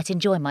then I might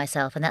enjoy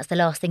myself, and that's the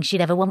last thing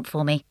she'd ever want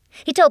for me.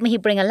 He told me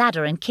he'd bring a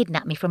ladder and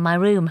kidnap me from my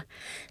room.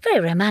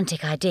 Very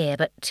romantic idea,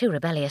 but too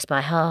rebellious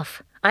by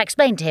half. I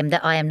explained to him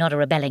that I am not a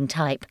rebelling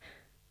type.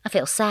 I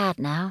feel sad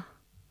now.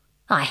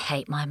 I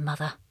hate my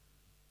mother.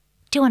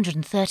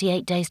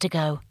 238 days to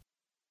go.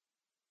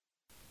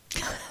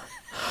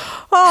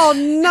 Oh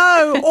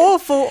no,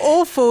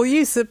 awful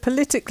use of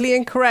politically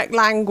incorrect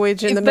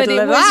language in the middle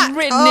of that. But it was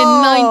written in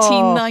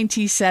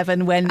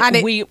 1997 when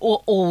we were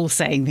all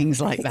saying things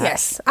like that.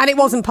 Yes, and it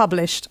wasn't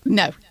published.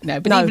 No,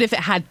 but even if it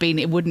had been,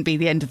 it wouldn't be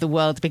the end of the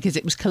world because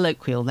it was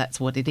colloquial. That's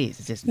what it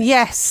is, isn't it?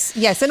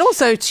 Yes, and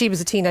also she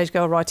was a teenage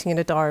girl writing in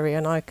a diary,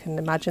 and I can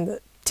imagine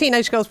that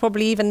teenage girls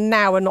probably even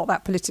now are not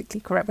that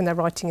politically correct when they're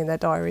writing in their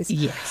diaries.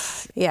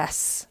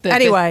 Yes.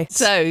 Anyway.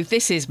 So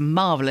this is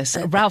marvellous.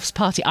 Ralph's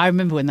Party. I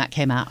remember when that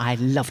came out. I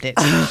loved it.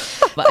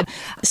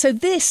 So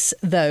this,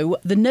 though,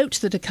 the note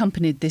that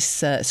accompanied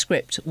this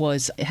script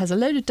it has a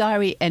load of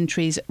diary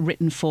entries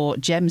written for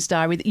Jem's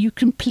diary that you've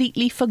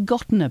completely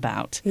forgotten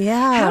about.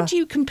 Yeah. How do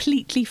you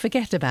completely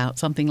forget about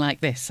something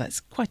like this? That's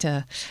quite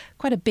a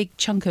big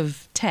chunk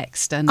of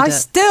text. And I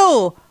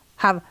still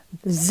have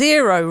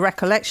zero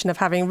recollection of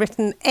having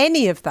written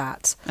any of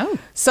that. Oh.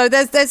 So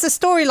there's a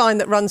storyline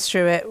that runs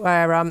through it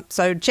where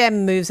so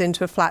Jem moves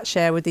into a flat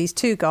share with these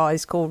two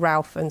guys called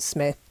Ralph and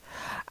Smith.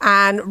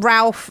 And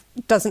Ralph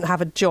doesn't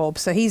have a job,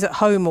 so he's at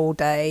home all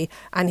day,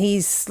 and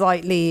he's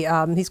slightly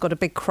he's got a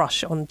big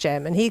crush on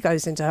Jem, and he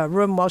goes into her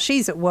room while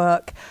she's at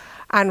work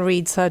and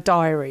reads her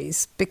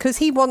diaries because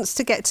he wants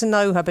to get to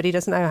know her, but he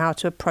doesn't know how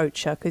to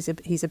approach her because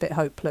he's a bit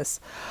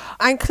hopeless.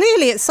 And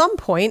clearly at some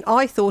point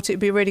I thought it would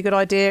be a really good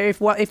idea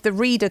if the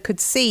reader could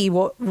see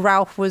what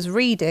Ralph was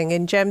reading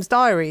in Jem's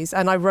diaries,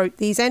 and I wrote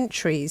these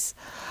entries,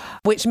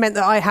 which meant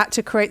that I had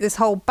to create this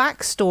whole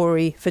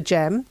backstory for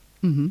Jem.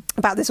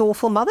 about this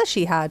awful mother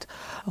she had,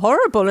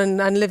 horrible,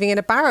 and living in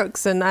a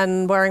barracks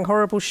and wearing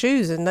horrible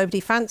shoes and nobody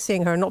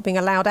fancying her and not being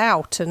allowed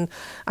out and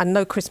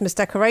no Christmas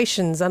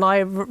decorations. And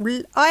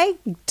I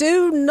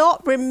do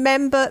not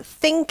remember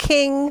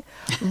thinking,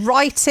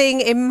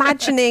 writing,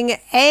 imagining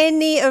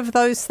any of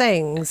those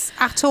things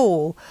at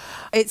all.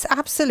 It's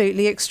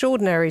absolutely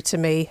extraordinary to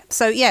me.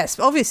 So yes,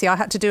 obviously I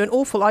had to do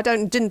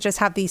didn't just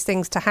have these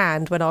things to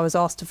hand when I was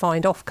asked to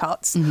find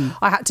offcuts.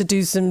 I had to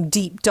do some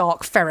deep,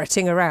 dark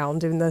ferreting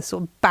around in the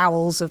sort of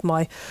bowels of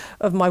my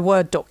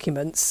Word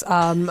documents.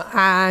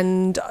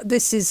 And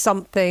this is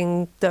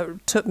something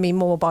that took me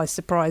more by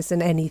surprise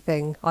than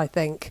anything, I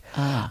think.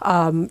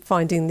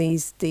 Finding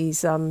these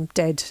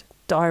dead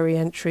diary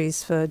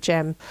entries for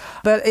Jem.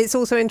 But it's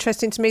also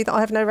interesting to me that I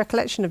have no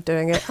recollection of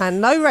doing it and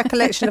no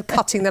recollection of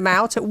cutting them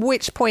out, at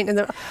which point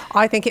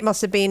I think it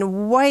must have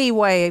been way,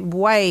 way,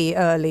 way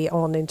early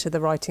on into the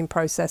writing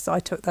process that I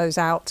took those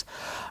out.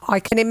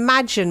 I can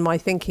imagine my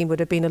thinking would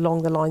have been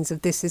along the lines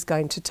of, this is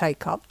going to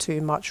take up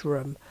too much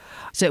room.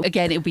 So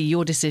again, it would be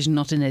your decision,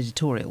 not an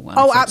editorial one.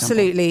 Oh,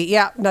 absolutely.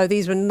 Yeah. No,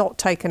 these were not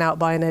taken out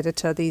by an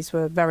editor. These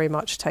were very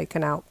much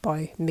taken out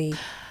by me.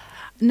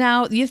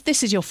 Now,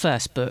 this is your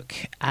first book,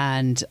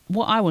 and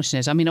what I want to know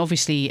is, I mean,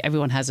 obviously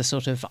everyone has a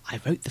sort of, I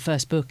wrote the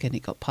first book and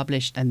it got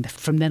published and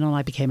from then on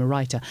I became a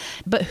writer.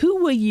 But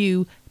who were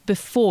you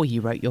before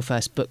you wrote your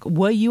first book?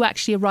 Were you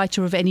actually a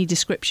writer of any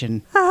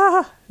description?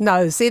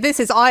 No, see,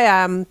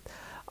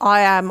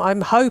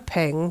 I'm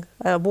hoping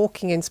a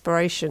walking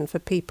inspiration for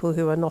people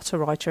who are not a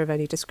writer of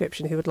any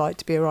description who would like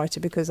to be a writer,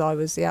 because I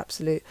was the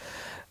absolute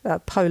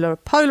polar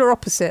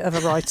opposite of a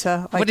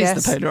writer, I guess. What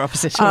is the polar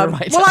opposite of a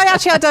writer? Well,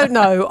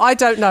 I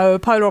don't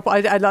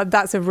know.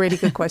 That's a really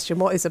good question.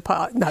 What is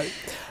no,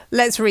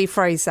 let's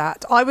rephrase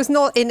that. I was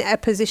not in a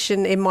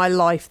position in my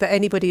life that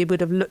anybody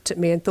would have looked at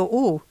me and thought,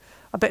 oh,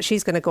 I bet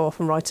she's going to go off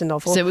and write a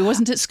novel. So it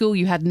wasn't at school?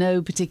 You had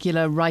no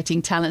particular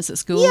writing talents at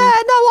school? Yeah,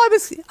 no, I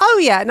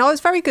was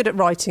very good at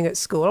writing at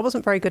school. I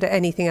wasn't very good at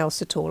anything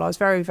else at all. I was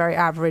very, very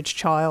average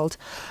child.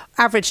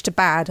 Average to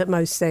bad at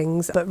most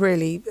things, but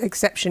really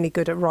exceptionally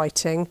good at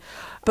writing.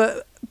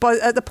 But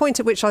at the point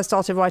at which I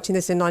started writing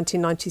this in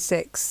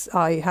 1996,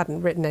 I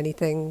hadn't written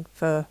anything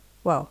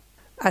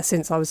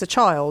since I was a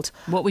child.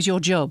 What was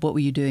your job? What were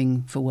you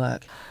doing for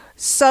work?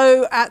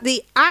 So at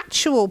the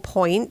actual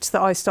point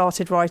that I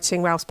started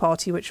writing Ralph's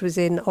Party, which was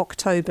in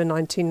October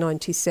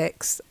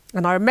 1996,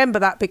 and I remember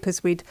that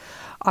because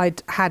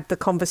I'd had the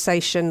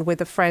conversation with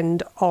a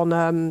friend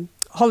on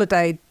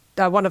holiday.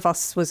 One of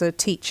us was a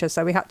teacher,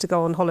 so we had to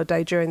go on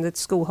holiday during the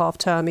school half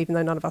term, even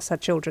though none of us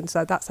had children.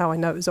 So that's how I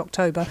know it was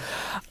October.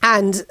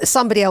 And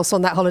somebody else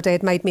on that holiday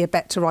had made me a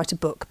bet to write a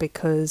book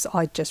because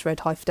I'd just read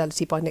High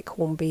Fidelity by Nick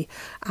Hornby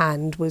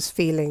and was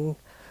feeling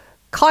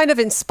kind of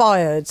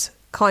inspired,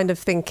 kind of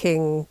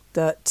thinking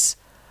that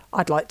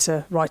I'd like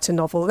to write a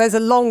novel. There's a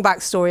long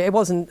backstory. It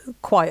wasn't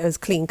quite as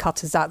clean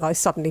cut as that I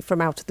suddenly,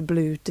 from out of the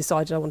blue,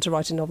 decided I want to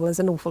write a novel. There's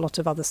an awful lot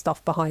of other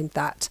stuff behind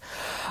that.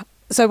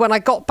 So when I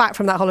got back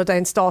from that holiday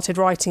and started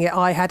writing it,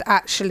 I had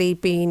actually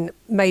been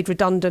made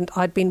redundant.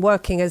 I'd been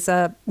working as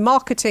a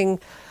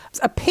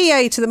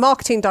PA to the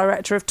marketing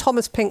director of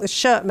Thomas Pink, the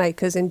shirt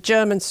makers in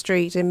Jermyn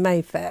Street in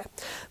Mayfair.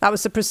 That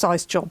was the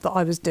precise job that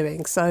I was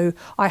doing. So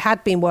I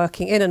had been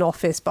working in an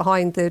office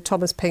behind the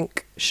Thomas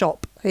Pink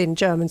shop in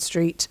Jermyn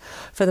Street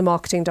for the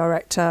marketing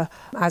director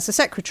as a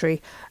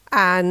secretary.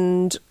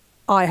 And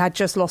I had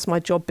just lost my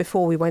job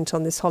before we went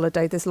on this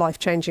holiday, this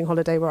life-changing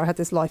holiday where I had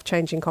this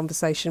life-changing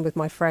conversation with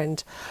my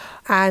friend.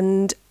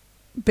 And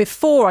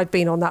before I'd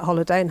been on that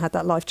holiday and had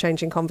that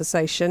life-changing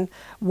conversation,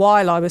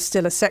 while I was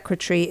still a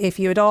secretary, if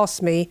you had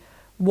asked me,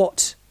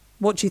 what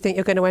do you think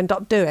you're going to end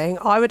up doing?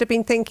 I would have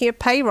been thinking of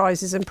pay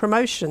rises and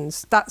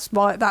promotions. That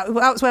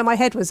was where my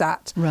head was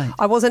at. Right.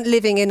 I wasn't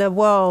living in a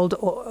world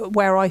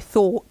where I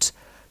thought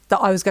that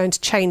I was going to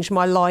change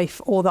my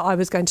life, or that I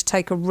was going to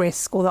take a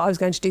risk, or that I was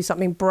going to do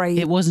something brave.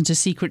 It wasn't a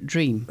secret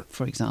dream,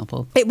 for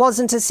example. It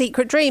wasn't a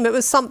secret dream. It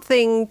was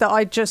something that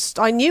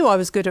I knew I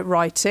was good at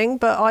writing,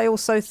 but I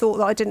also thought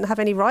that I didn't have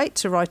any right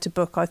to write a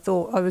book. I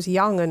thought I was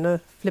young and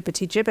a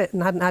flippity gibbet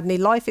and hadn't had any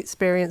life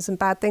experience, and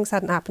bad things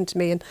hadn't happened to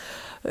me. And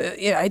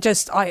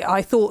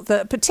I thought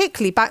that,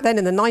 particularly back then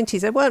in the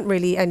 90s, there weren't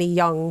really any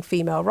young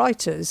female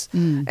writers.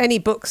 Any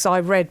books I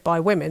read by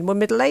women were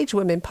middle-aged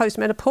women,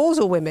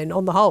 postmenopausal women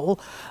on the whole.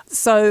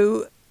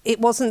 So it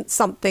wasn't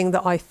something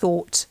that I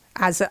thought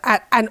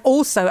and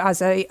also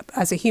as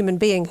a human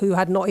being who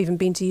had not even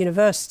been to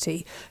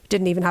university,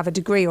 didn't even have a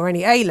degree or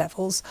any A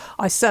levels,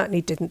 I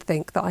certainly didn't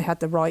think that I had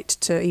the right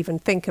to even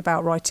think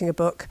about writing a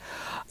book.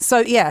 So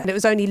yeah, it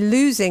was only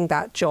losing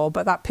that job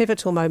at that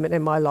pivotal moment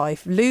in my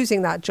life,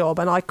 losing that job,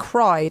 and I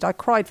cried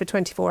for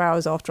 24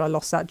 hours after I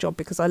lost that job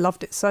because I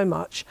loved it so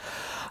much.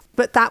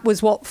 But that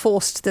was what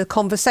forced the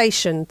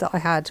conversation that I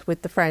had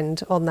with the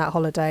friend on that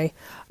holiday,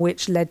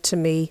 which led to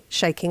me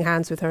shaking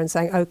hands with her and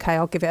saying, OK,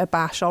 I'll give it a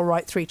bash. I'll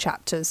write 3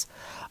 chapters.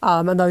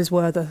 And those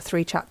were the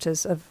 3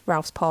 chapters of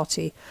Ralph's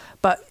Party.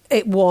 But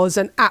it was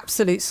an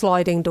absolute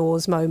sliding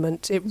doors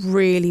moment. It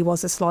really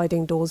was a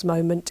sliding doors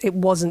moment. It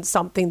wasn't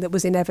something that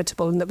was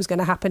inevitable and that was going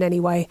to happen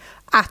anyway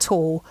at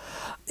all.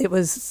 It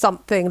was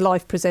something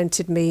life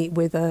presented me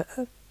with a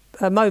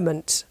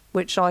moment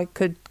which I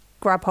could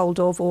grab hold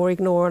of or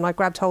ignore, and I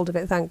grabbed hold of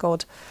it, thank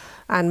God,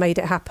 and made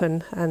it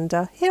happen. And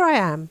here I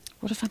am.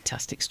 What a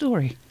fantastic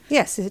story.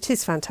 Yes, it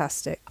is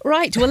fantastic.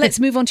 Right, well, let's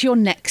move on to your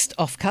next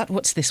offcut.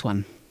 What's this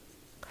one?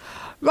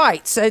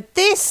 Right, so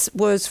this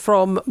was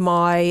from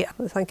I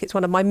think it's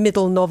one of my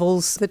middle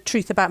novels, The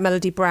Truth About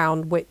Melody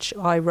Brown, which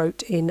I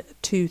wrote in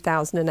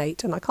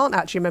 2008. And I can't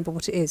actually remember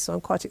what it is, so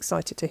I'm quite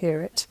excited to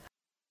hear it.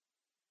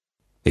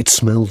 It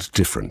smelled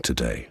different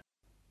today.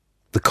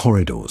 The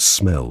corridors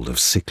smelled of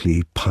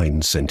sickly,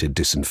 pine-scented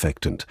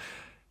disinfectant,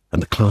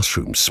 and the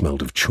classrooms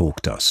smelled of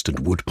chalk dust and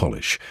wood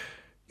polish,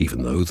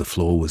 even though the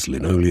floor was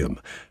linoleum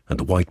and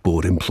the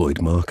whiteboard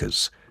employed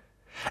markers.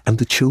 And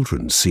the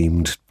children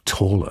seemed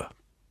taller,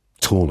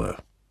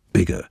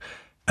 bigger,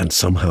 and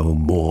somehow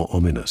more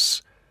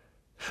ominous.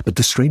 But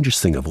the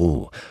strangest thing of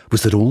all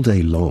was that all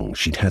day long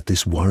she'd had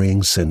this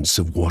worrying sense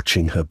of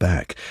watching her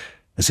back,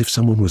 as if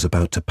someone was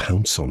about to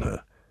pounce on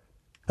her.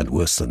 And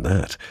worse than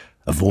that,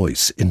 a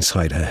voice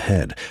inside her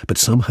head, but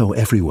somehow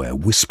everywhere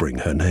whispering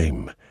her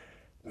name.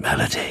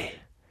 Melody,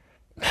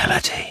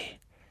 Melody,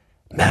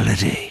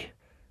 Melody.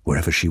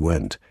 Wherever she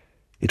went,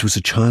 it was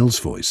a child's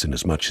voice in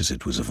as much as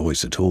it was a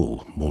voice at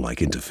all, more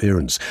like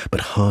interference, but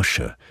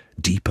harsher,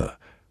 deeper,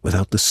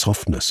 without the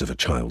softness of a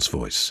child's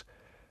voice.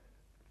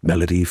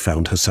 Melody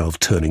found herself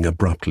turning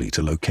abruptly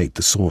to locate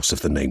the source of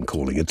the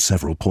name-calling at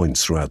several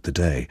points throughout the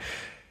day,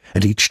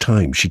 and each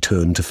time she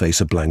turned to face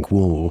a blank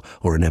wall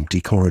or an empty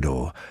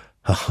corridor,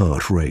 her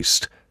heart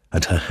raced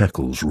and her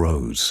hackles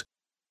rose.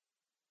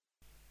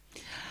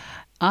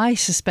 I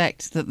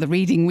suspect that the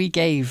reading we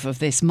gave of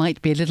this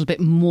might be a little bit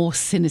more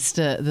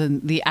sinister than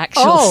the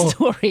actual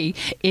story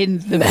in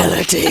the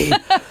Melody.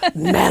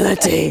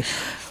 Melody.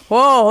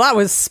 Whoa, that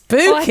was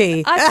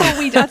spooky. Well,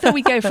 I thought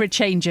we'd go for a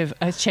change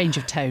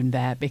of tone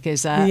there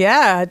because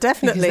yeah,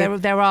 definitely.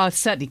 Because there are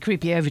certainly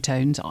creepy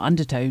overtones or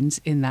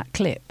undertones in that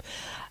clip.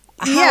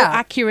 How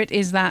accurate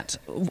is that?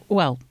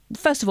 Well,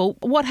 first of all,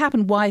 what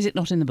happened? Why is it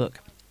not in the book?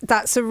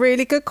 That's a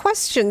really good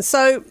question.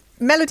 So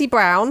Melody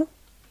Brown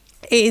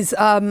is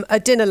a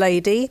dinner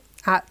lady.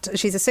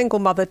 She's a single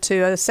mother to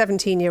a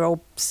 17-year-old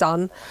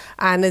son,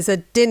 and is a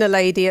dinner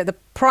lady at the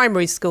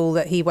primary school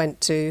that he went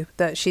to.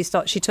 That she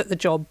took the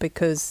job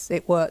because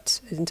it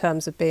worked in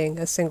terms of being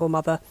a single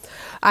mother,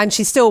 and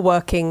she's still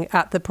working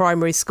at the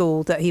primary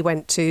school that he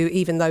went to,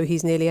 even though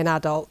he's nearly an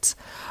adult.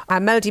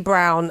 And Melody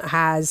Brown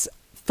has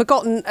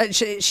forgotten,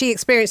 she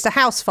experienced a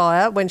house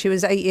fire when she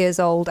was 8 years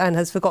old and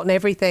has forgotten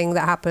everything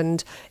that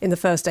happened in the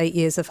first 8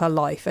 years of her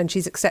life. And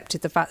she's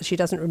accepted the fact that she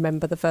doesn't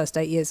remember the first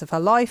 8 years of her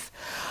life.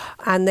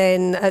 And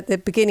then at the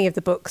beginning of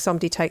the book,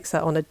 somebody takes her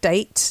on a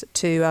date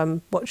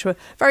to watch a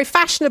very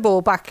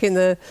fashionable back in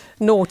the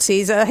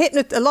noughties,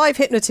 a live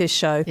hypnotist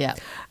show. Yeah.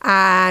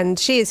 And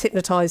she is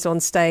hypnotised on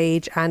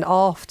stage. And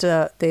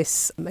after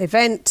this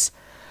event,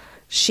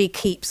 she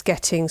keeps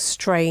getting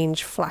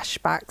strange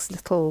flashbacks,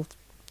 little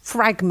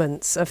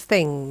fragments of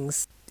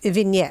things,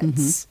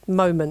 vignettes,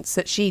 moments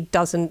that she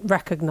doesn't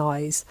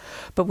recognise,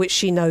 but which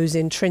she knows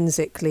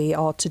intrinsically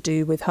are to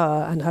do with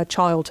her and her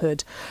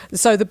childhood.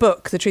 So the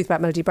book, The Truth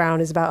About Melody Brown,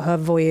 is about her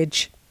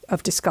voyage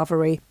of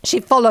discovery. She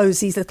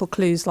follows these little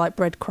clues like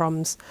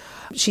breadcrumbs.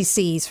 She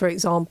sees, for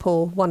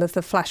example, one of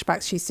the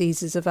flashbacks she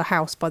sees is of a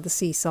house by the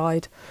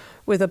seaside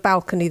with a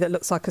balcony that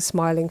looks like a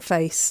smiling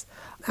face.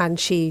 And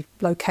she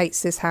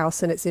locates this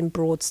house, and it's in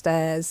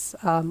Broadstairs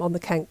on the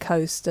Kent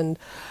coast. And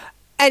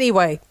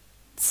anyway,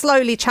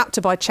 slowly, chapter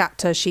by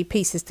chapter, she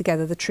pieces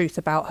together the truth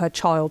about her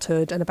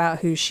childhood and about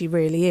who she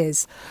really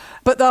is.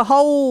 But the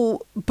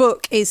whole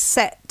book is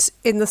set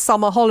in the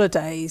summer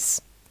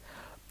holidays.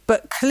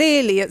 But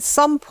clearly, at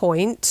some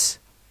point,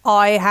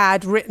 I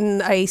had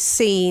written a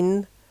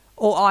scene,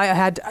 or I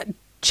had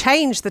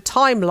changed the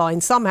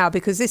timeline somehow,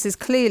 because this is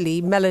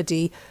clearly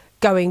Melody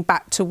going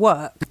back to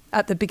work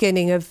at the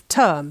beginning of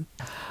term.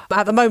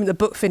 At the moment, the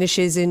book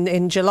finishes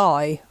in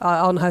July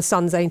on her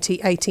son's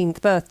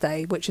 18th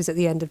birthday, which is at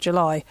the end of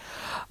July.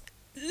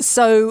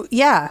 So,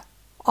 yeah,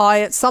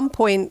 I at some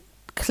point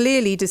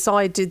clearly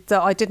decided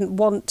that I didn't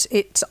want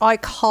it. I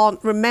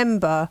can't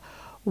remember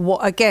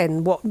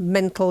what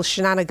mental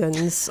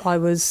shenanigans I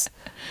was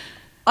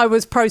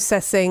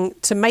processing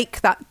to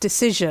make that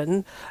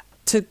decision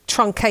to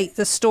truncate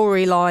the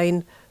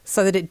storyline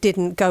so that it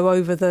didn't go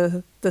over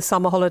the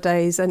summer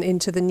holidays and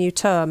into the new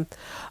term.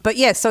 But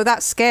yeah, so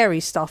that scary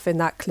stuff in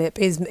that clip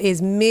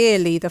is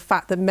merely the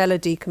fact that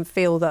Melody can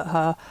feel that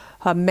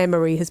her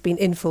memory has been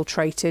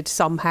infiltrated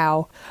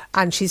somehow,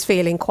 and she's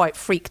feeling quite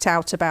freaked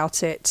out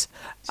about it.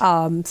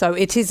 So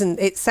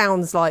it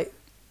sounds like,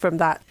 from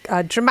that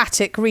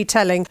dramatic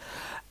retelling,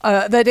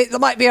 that it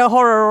might be a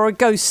horror or a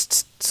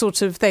ghost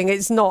sort of thing.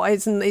 It's not.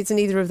 It's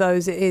neither of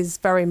those. It is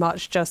very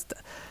much just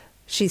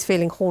she's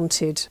feeling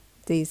haunted.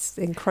 These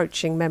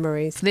encroaching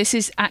memories. This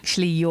is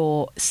actually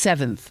your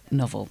 7th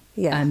novel.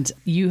 Yeah. And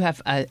you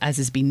have, as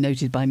has been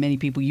noted by many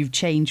people, you've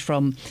changed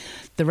from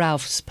the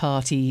Ralph's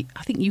Party,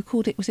 I think you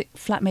called it, was it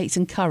Flatmates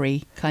and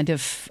Curry kind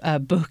of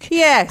book?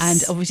 Yes.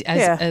 And obviously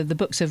as the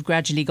books have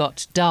gradually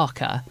got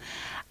darker.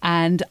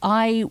 And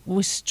I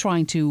was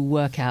trying to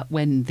work out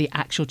when the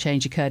actual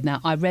change occurred. Now,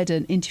 I read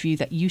an interview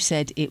that you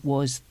said it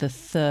was The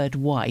Third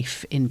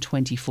Wife in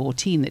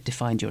 2014 that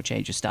defined your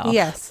change of style.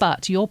 Yes.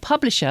 But your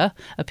publisher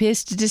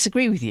appears to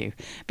disagree with you,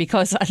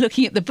 because I'm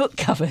looking at the book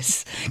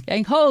covers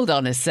going, hold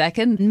on a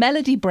second.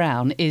 Melody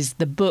Brown is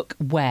the book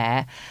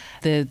where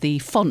the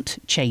font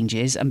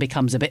changes and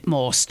becomes a bit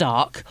more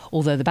stark,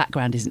 although the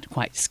background isn't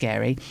quite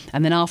scary.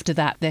 And then after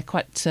that, they're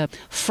quite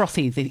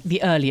frothy,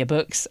 the earlier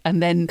books.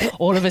 And then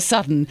all of a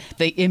sudden,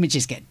 the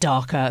images get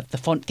darker, the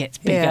font gets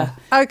bigger.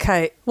 Yeah.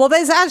 Okay. Well,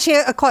 there's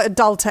actually quite a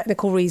dull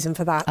technical reason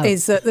for that,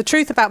 is that The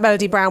Truth About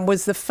Melody Brown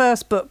was the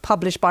first book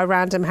published by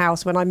Random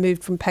House when I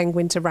moved from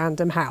Penguin to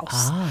Random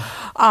House.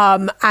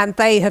 And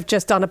they have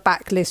just done a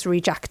backlist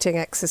rejacting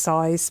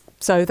exercise.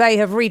 So they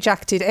have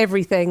rejected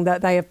everything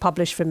that they have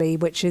published for me,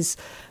 which is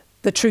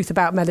The Truth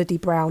About Melody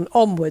Brown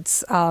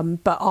onwards.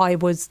 But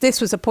this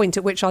was a point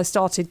at which I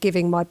started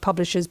giving my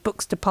publishers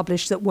books to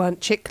publish that weren't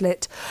chick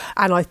lit.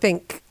 And I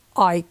think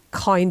they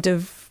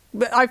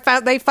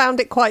found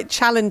it quite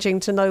challenging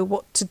to know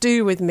what to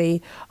do with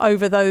me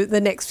over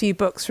the next few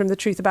books from The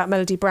Truth About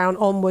Melody Brown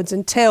onwards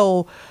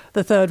until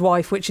The Third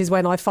Wife, which is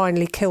when I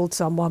finally killed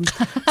someone.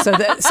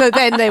 So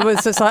then there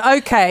was just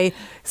like, okay.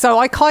 So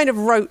I kind of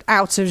wrote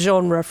out of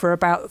genre for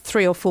about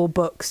 3 or 4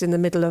 books in the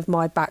middle of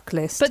my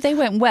backlist. But they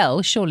went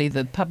well, surely,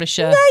 the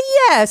publisher...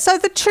 Yeah. So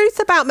The Truth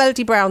About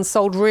Melody Brown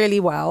sold really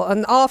well.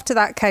 And after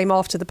that came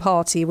After the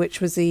Party,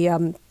 which was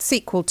the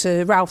sequel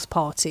to Ralph's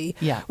Party,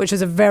 which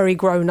was a very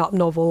grown-up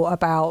novel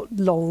about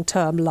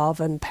long-term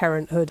love and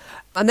parenthood.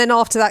 And then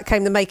after that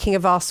came The Making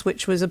of Us,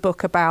 which was a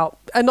book about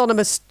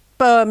anonymous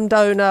sperm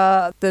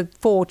donor, the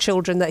 4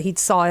 children that he'd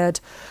sired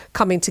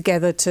coming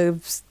together to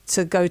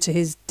go to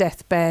his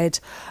deathbed.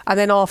 And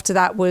then after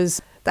that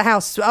was The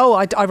House.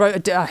 I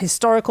wrote a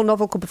historical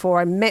novel called Before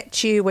I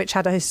Met You, which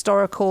had a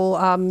historical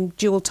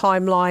dual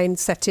timeline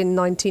set in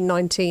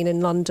 1919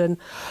 in London.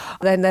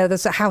 Then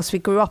there's A House We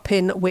Grew Up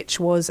In, which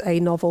was a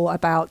novel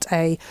about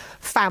a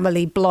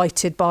family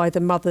blighted by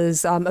the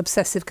mother's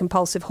obsessive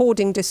compulsive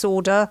hoarding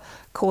disorder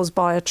caused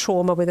by a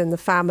trauma within the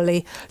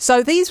family.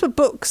 So these were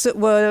books that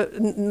were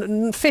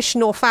fish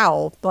nor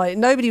fowl. Like,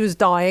 nobody was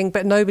dying,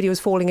 but nobody was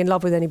falling in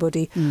love with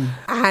anybody.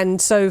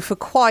 And so for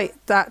quite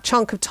that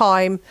chunk of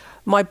time,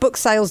 my book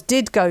sales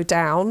did go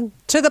down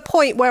to the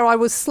point where I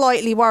was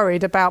slightly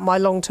worried about my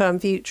long-term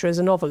future as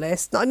a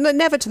novelist.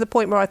 Never to the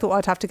point where I thought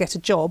I'd have to get a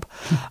job,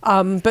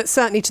 but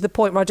certainly to the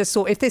point where I just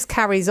thought, if this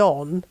carries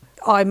on,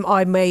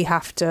 I may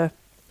have to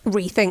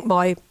rethink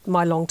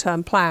my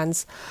long-term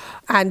plans.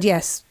 And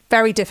yes,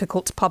 very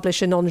difficult to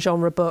publish a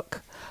non-genre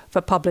book for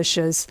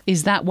publishers.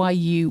 Is that why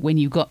when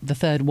you got The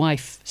Third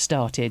Wife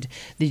started,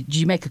 did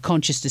you make a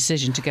conscious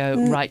decision to go,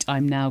 right,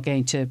 I'm now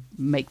going to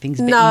make things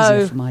a bit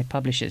easier for my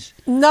publishers?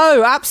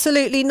 No,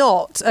 absolutely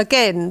not.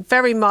 Again,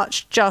 very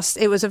much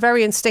it was a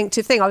very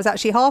instinctive thing. I was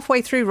actually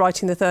halfway through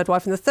writing The Third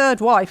Wife, and The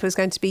Third Wife was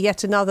going to be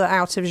yet another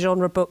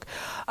out-of-genre book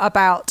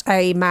about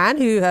a man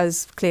who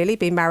has clearly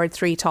been married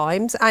 3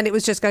 times, and it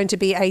was just going to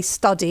be a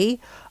study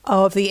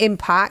of the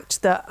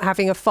impact that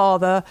having a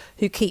father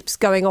who keeps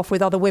going off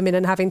with other women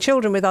and having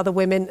children with other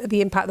women, the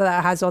impact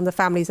that has on the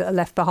families that are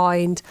left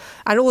behind,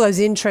 and all those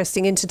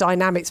interesting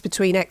interdynamics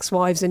between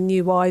ex-wives and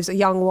new wives,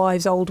 young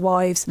wives, old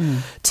wives,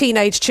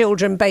 teenage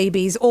children,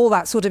 babies, all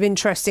that sort of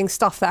interesting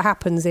stuff that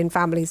happens in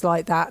families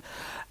like that.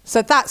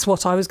 So that's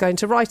what I was going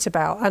to write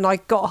about. And I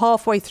got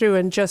halfway through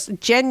and just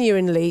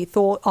genuinely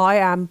thought, I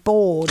am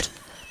bored.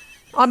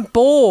 I'm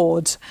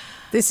bored.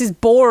 This is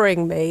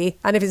boring me.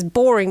 And if it's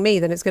boring me,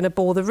 then it's going to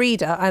bore the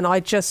reader. And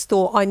I just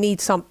thought, I need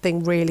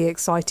something really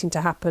exciting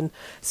to happen.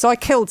 So I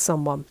killed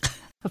someone.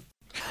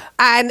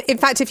 And in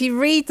fact, if you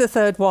read The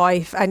Third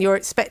Wife and you're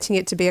expecting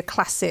it to be a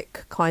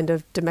classic kind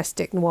of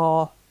domestic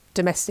noir,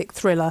 domestic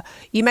thriller,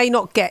 you may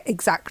not get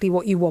exactly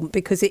what you want,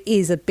 because it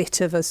is a bit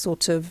of a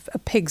sort of a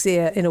pig's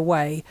ear in a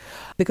way,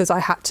 because I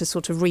had to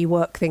sort of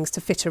rework things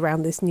to fit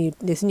around this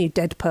new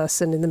dead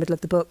person in the middle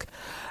of the book.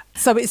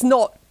 So it's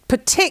not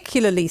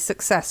particularly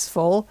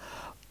successful,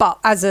 but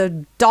as a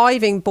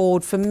diving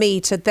board for me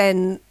to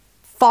then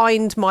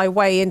find my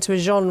way into a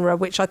genre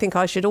which I think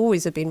I should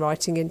always have been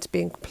writing in, to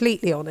being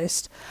completely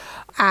honest,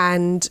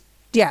 and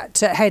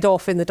to head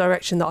off in the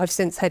direction that I've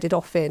since headed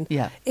off in.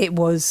 It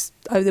was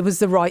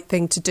the right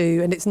thing to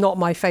do, and it's not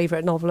my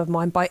favourite novel of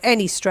mine by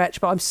any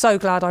stretch, but I'm so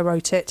glad I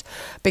wrote it,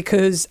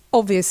 because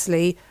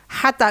obviously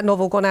Had that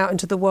novel gone out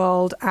into the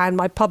world and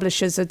my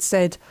publishers had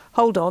said,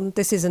 hold on,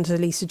 this isn't a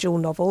Lisa Jewell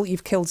novel,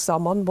 you've killed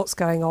someone, what's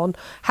going on?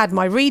 Had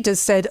my readers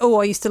said, oh,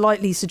 I used to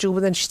like Lisa Jewell, but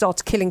then she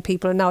started killing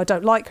people and now I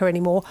don't like her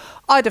anymore,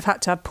 I'd have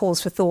had to have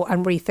pause for thought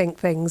and rethink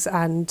things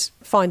and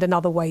find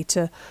another way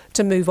to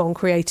move on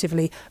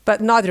creatively. But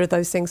neither of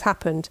those things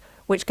happened,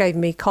 which gave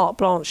me carte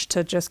blanche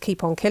to just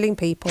keep on killing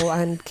people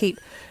and keep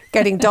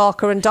getting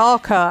darker and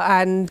darker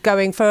and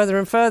going further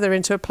and further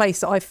into a place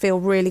that I feel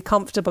really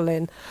comfortable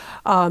in.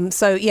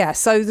 So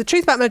The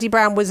Truth About Melody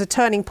Brown was a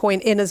turning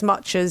point in as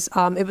much as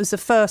it was the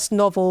first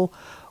novel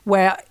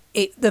where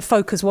the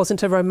focus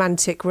wasn't a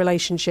romantic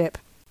relationship.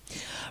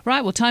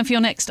 Right, well, time for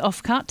your next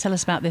offcut. Tell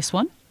us about this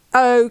one.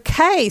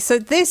 Okay, so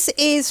this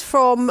is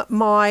from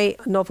my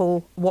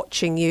novel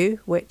Watching You,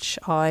 which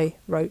I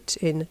wrote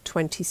in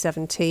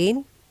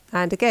 2017.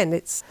 And again,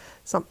 it's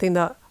something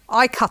that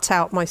I cut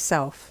out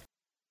myself.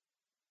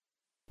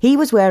 He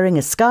was wearing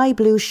a sky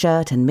blue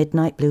shirt and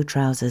midnight blue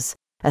trousers,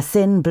 a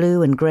thin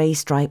blue and grey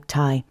striped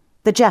tie.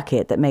 The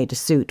jacket that made a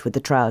suit with the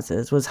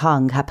trousers was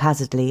hung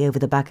haphazardly over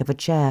the back of a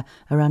chair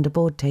around a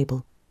board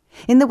table.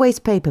 In the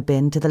waste paper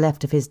bin to the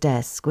left of his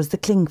desk was the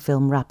cling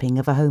film wrapping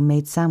of a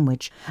homemade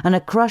sandwich and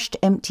a crushed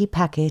empty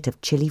packet of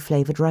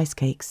chili-flavoured rice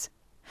cakes.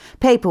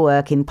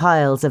 Paperwork in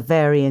piles of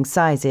varying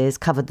sizes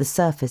covered the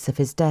surface of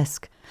his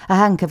desk. A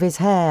hank of his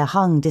hair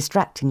hung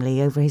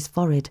distractingly over his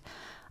forehead.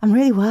 "I'm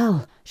really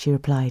well," she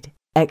replied.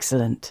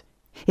 "Excellent."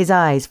 His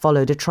eyes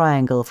followed a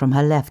triangle from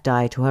her left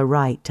eye to her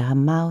right to her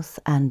mouth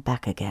and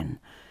back again.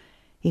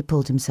 He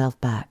pulled himself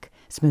back,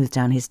 smoothed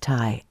down his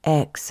tie.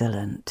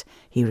 "Excellent,"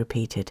 he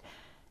repeated.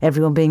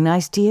 "Everyone being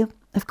nice to you?"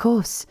 "Of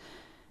course."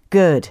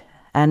 "Good.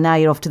 And now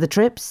you're off to the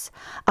trips?"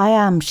 "I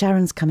am.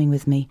 Sharon's coming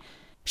with me."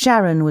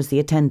 Sharon was the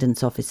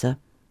attendance officer.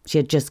 She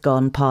had just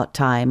gone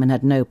part-time and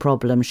had no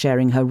problem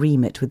sharing her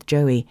remit with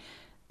Joey.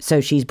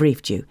 "So she's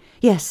briefed you?"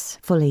 "Yes,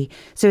 fully.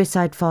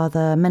 Suicide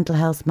father, mental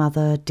health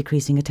mother,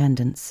 decreasing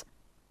attendance."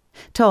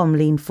 Tom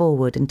leaned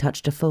forward and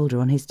touched a folder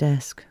on his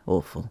desk.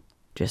 Awful.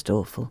 Just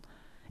awful.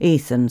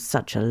 Ethan's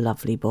such a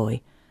lovely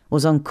boy.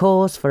 Was on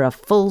course for a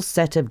full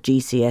set of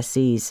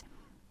GCSEs.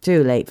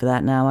 Too late for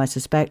that now, I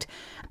suspect.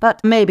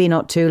 But maybe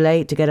not too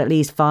late to get at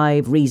least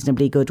 5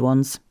 reasonably good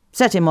ones.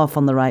 Set him off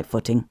on the right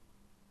footing.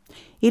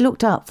 He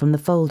looked up from the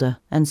folder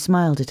and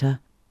smiled at her.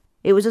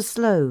 It was a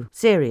slow,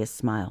 serious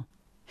smile.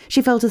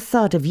 She felt a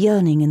thud of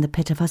yearning in the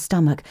pit of her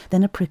stomach,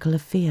 then a prickle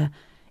of fear.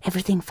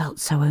 Everything felt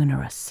so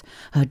onerous.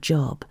 Her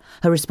job,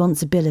 her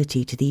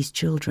responsibility to these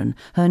children,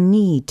 her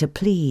need to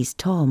please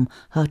Tom,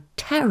 her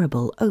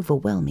terrible,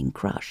 overwhelming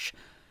crush.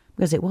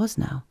 Because it was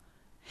now.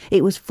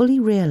 It was fully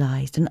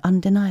realised and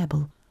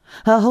undeniable.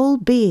 Her whole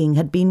being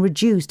had been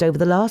reduced over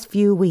the last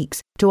few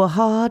weeks to a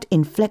hard,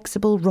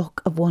 inflexible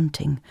rock of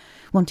wanting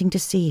to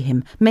see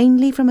him,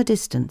 mainly from a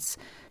distance,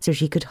 so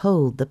she could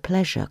hold the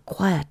pleasure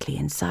quietly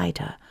inside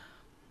her.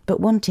 But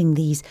wanting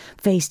these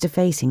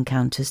face-to-face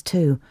encounters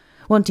too,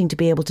 wanting to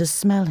be able to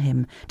smell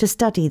him, to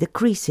study the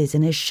creases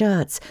in his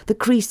shirts, the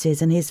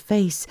creases in his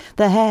face,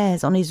 the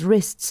hairs on his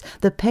wrists,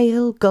 the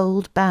pale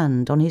gold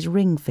band on his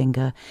ring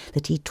finger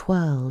that he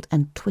twirled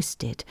and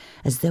twisted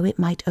as though it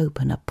might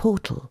open a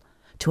portal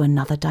to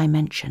another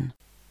dimension.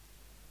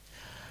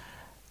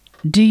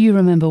 Do you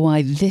remember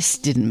why this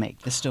didn't make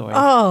the story?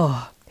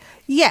 Oh,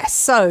 yes.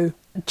 So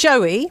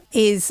Joey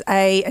is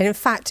and in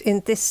fact,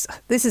 this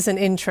is an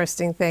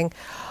interesting thing.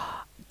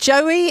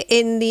 Joey,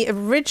 in the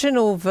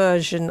original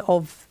version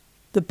of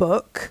the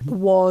book,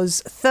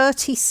 was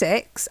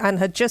 36 and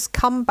had just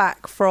come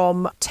back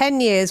from 10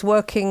 years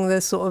working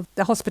the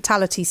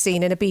hospitality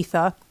scene in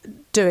Ibiza,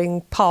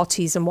 doing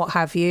parties and what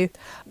have you,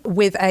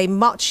 with a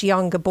much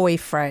younger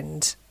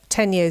boyfriend,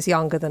 10 years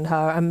younger than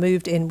her, and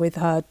moved in with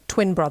her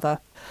twin brother.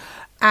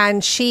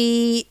 And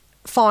she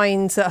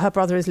finds that her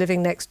brother is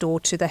living next door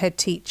to the head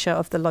teacher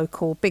of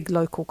the big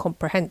local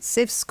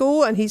comprehensive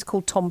school, and he's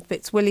called Tom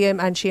Fitzwilliam,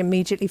 and she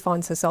immediately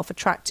finds herself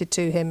attracted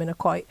to him in a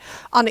quite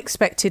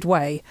unexpected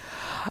way.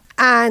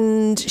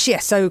 And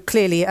so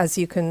clearly, as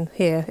you can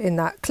hear in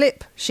that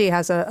clip, she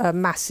has a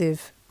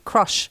massive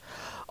crush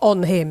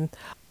on him.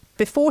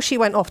 Before she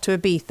went off to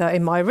Ibiza,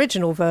 in my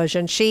original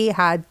version, she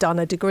had done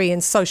a degree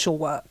in social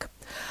work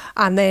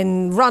and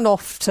then run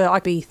off to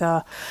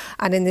Ibiza.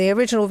 And in the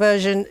original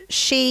version,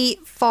 she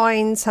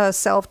finds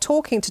herself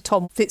talking to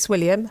Tom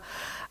Fitzwilliam,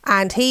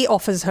 and he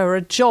offers her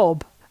a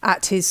job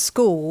at his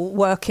school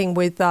working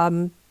with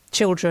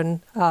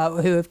children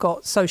who have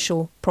got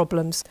social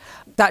problems.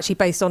 It's actually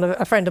based on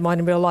a friend of mine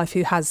in real life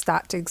who has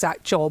that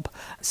exact job.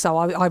 So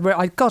I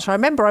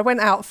remember I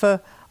went out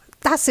for...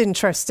 That's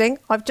interesting.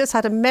 I've just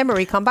had a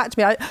memory come back to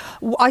me.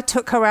 I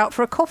took her out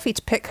for a coffee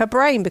to pick her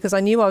brain because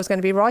I knew I was going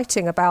to be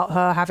writing about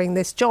her having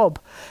this job.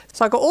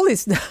 So I got all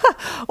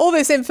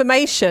this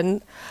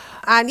information.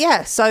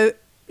 And so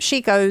she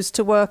goes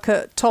to work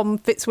at Tom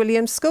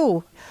Fitzwilliam's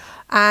school.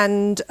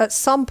 And at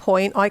some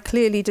point, I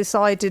clearly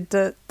decided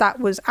that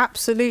was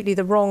absolutely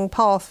the wrong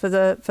path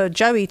for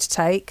Joey to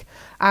take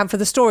and for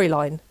the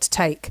storyline to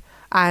take.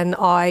 And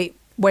I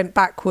went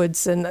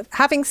backwards, and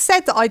having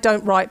said that I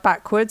don't write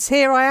backwards,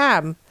 here I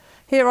am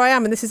here I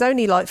am, and this is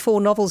only like 4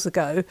 novels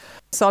ago.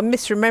 So I'm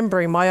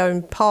misremembering my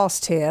own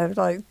past here,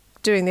 like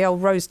doing the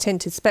old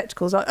rose-tinted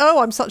spectacles. Like, oh,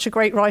 I'm such a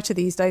great writer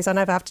these days, I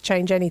never have to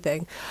change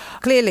anything.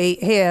 Clearly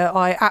here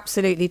I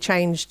absolutely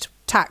changed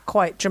tack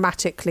quite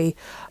dramatically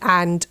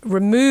and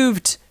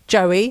removed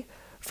Joey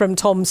from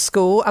Tom's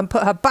school and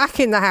put her back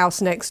in the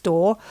house next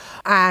door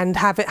and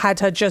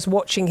had her just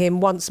watching him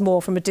once more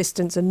from a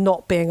distance and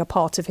not being a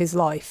part of his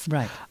life.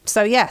 Right.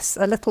 So yes,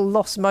 a little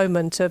lost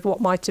moment of what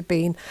might have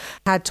been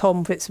had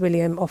Tom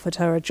Fitzwilliam offered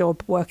her a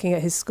job working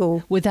at his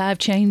school. Would that have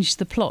changed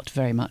the plot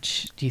very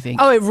much, do you think?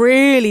 Oh, it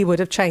really would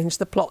have changed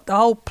the plot. The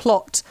whole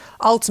plot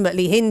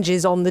ultimately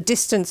hinges on the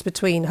distance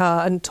between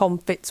her and Tom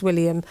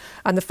Fitzwilliam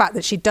and the fact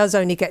that she does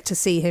only get to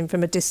see him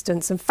from a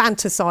distance and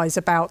fantasise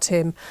about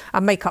him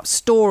and make up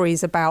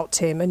stories about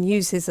him and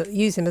use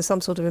him as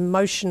some sort of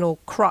emotional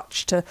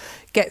crutch to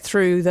get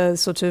through the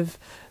sort of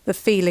the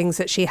feelings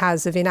that she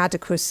has of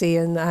inadequacy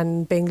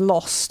and being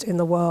lost in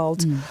the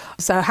world.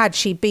 So had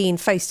she been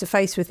face to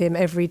face with him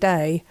every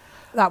day,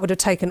 that would have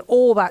taken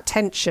all that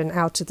tension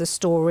out of the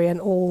story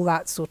and all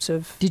that sort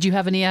of... Did you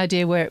have any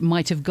idea where it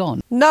might have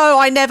gone? No,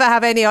 I never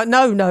have any...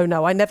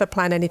 No. I never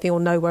plan anything or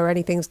know where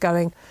anything's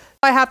going.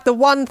 I have the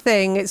one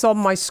thing, it's on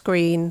my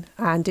screen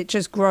and it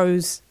just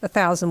grows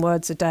 1,000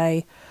 words a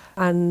day.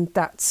 And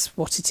that's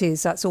what it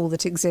is. That's all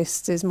that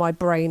exists, is my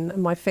brain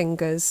and my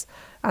fingers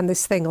and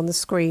this thing on the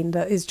screen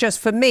that is just,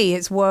 for me,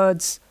 it's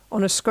words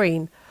on a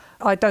screen.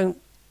 I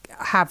don't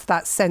have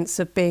that sense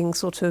of being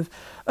sort of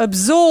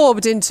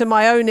absorbed into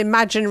my own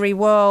imaginary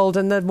world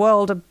and the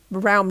world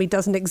around me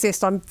doesn't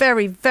exist. I'm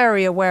very,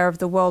 very aware of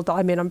the world that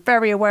I'm in. I'm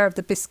very aware of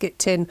the biscuit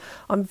tin.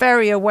 I'm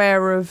very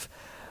aware of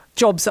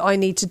jobs that I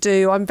need to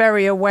do. I'm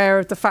very aware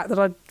of the fact that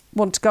I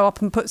want to go up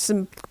and put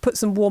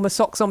some warmer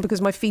socks on because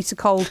my feet are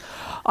cold.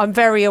 I'm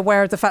very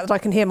aware of the fact that I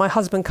can hear my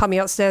husband coming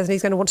upstairs and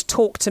he's going to want to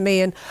talk to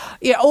me, and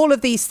all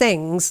of these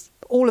things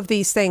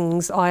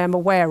I am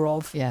aware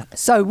of. Yeah.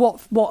 So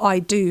what I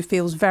do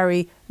feels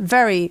very,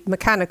 very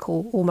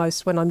mechanical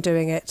almost when I'm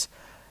doing it.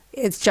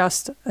 It's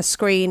just a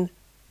screen,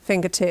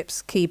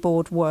 fingertips,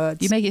 keyboard,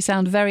 words. You make it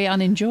sound very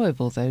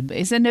unenjoyable though.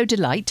 Is there no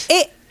delight?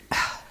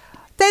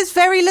 There's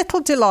very little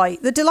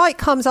delight. The delight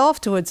comes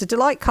afterwards. The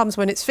delight comes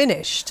when it's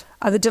finished.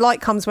 The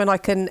delight comes when I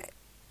can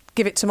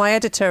give it to my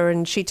editor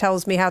and she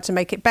tells me how to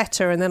make it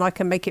better, and then I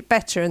can make it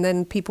better, and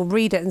then people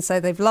read it and say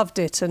they've loved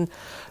it.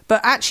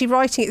 But actually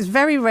writing it is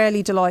very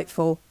rarely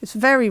delightful. It's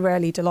very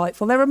rarely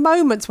delightful. There are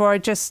moments where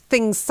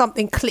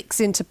something clicks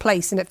into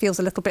place and it feels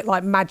a little bit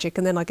like magic,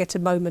 and then I get a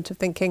moment of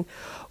thinking,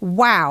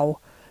 wow,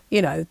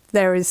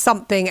 there is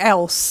something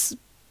else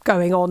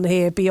going on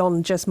here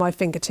beyond just my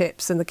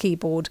fingertips and the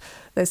keyboard.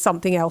 There's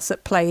something else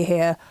at play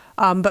here.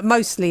 But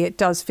mostly it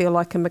does feel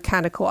like a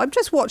mechanical. I'm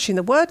just watching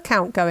the word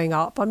count going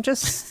up. I'm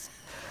just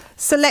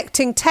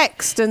selecting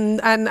text and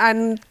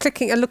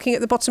clicking and looking at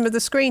the bottom of the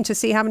screen to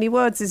see how many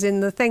words is in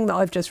the thing that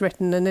I've just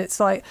written. And it's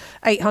like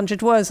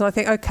 800 words. And I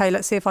think, okay,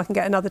 let's see if I can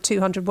get another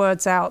 200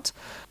 words out.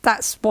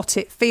 That's what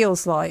it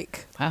feels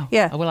like. Wow.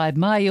 Yeah. Well, I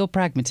admire your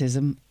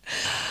pragmatism.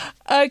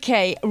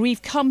 OK,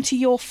 we've come to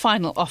your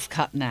final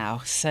offcut now.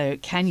 So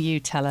can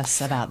you tell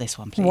us about this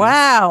one, please?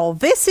 Wow,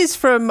 this is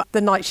from The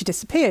Night She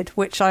Disappeared,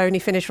 which I only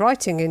finished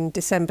writing in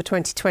December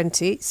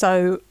 2020.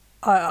 So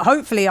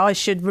hopefully I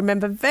should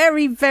remember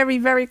very, very,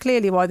 very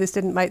clearly why this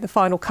didn't make the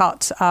final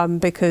cut,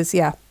 because,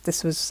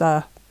 this was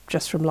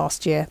just from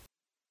last year.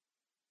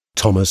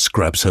 Thomas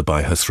grabs her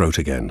by her throat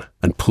again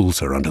and pulls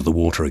her under the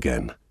water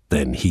again.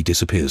 Then he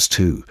disappears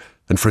too,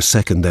 and for a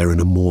second they're an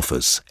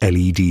amorphous,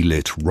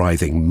 LED-lit,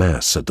 writhing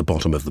mass at the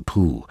bottom of the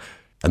pool,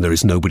 and there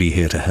is nobody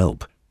here to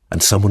help,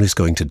 and someone is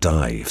going to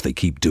die if they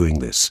keep doing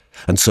this.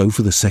 And so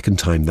for the second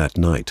time that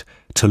night,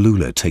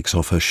 Tallulah takes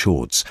off her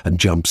shorts and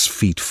jumps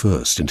feet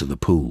first into the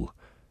pool.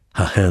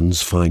 Her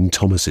hands find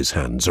Thomas's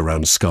hands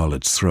around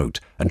Scarlett's throat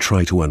and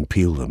try to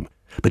unpeel them,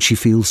 but she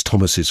feels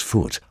Thomas's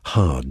foot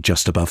hard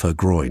just above her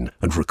groin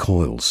and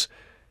recoils.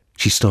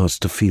 She starts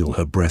to feel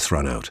her breath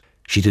run out.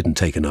 She didn't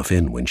take enough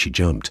in when she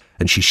jumped,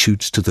 and she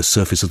shoots to the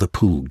surface of the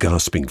pool,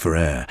 gasping for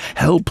air.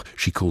 "Help!"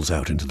 she calls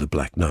out into the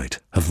black night,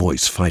 her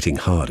voice fighting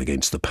hard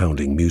against the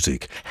pounding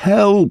music.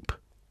 "Help!"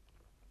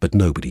 But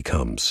nobody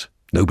comes.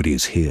 Nobody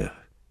is here.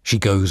 She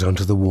goes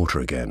under the water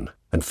again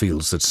and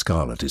feels that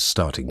Scarlett is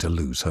starting to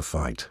lose her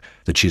fight,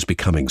 that she is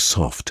becoming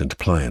soft and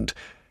pliant,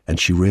 and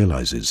she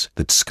realizes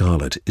that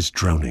Scarlett is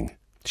drowning.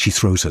 She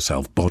throws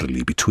herself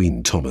bodily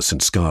between Thomas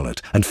and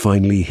Scarlett, and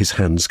finally his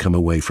hands come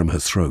away from her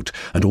throat,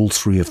 and all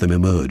three of them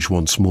emerge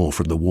once more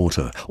from the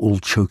water, all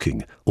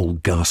choking, all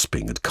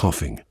gasping and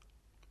coughing.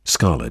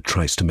 Scarlett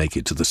tries to make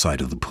it to the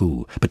side of the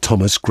pool, but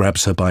Thomas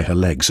grabs her by her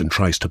legs and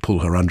tries to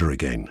pull her under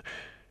again.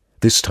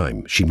 This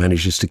time she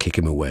manages to kick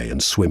him away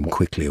and swim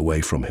quickly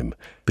away from him,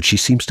 but she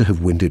seems to have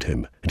winded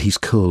him, and he's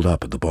curled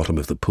up at the bottom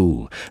of the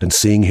pool, and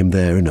seeing him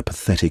there in a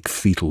pathetic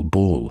fetal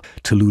ball,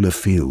 Tallulah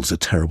feels a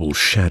terrible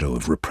shadow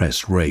of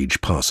repressed rage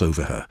pass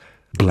over her,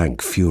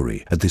 blank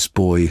fury at this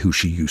boy who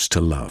she used to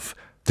love,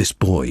 this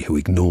boy who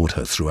ignored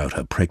her throughout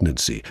her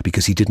pregnancy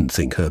because he didn't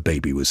think her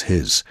baby was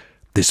his,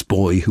 This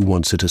boy who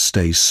wants her to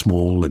stay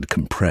small and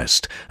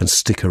compressed and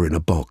stick her in a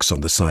box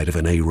on the side of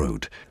an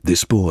A-road.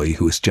 This boy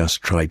who has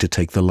just tried to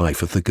take the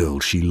life of the girl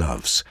she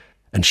loves.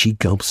 And she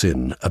gulps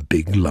in a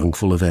big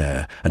lungful of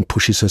air and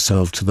pushes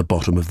herself to the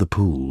bottom of the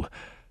pool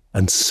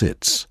and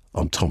sits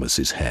on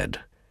Thomas's head.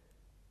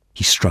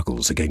 He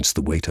struggles against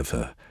the weight of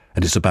her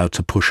and is about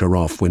to push her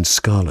off when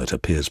Scarlett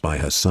appears by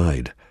her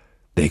side.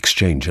 They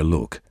exchange a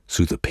look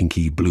through the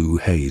pinky blue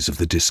haze of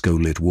the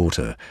disco-lit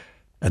water,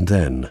 and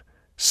then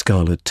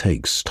Scarlett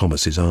takes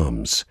Thomas's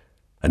arms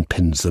and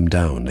pins them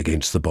down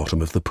against the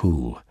bottom of the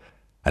pool,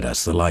 and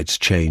as the lights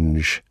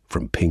change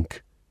from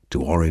pink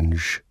to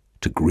orange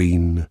to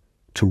green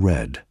to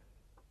red,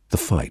 the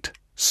fight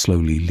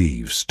slowly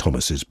leaves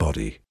Thomas's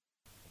body.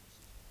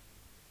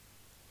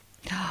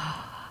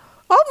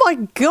 Oh my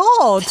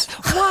God!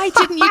 Why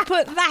didn't you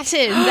put that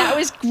in? That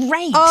was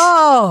great.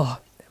 Oh,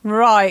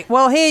 right.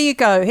 Well, here you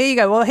go.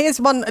 Well, here's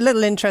one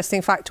little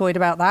interesting factoid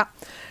about that.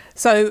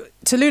 So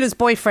Tallulah's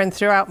boyfriend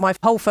throughout my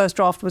whole first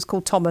draft was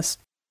called Thomas.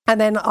 And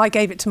then I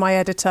gave it to my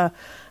editor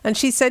and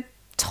she said,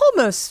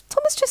 Thomas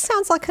just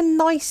sounds like a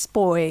nice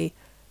boy.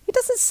 He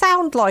doesn't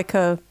sound like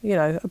an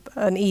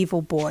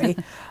evil boy.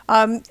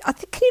 I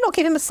think, can you not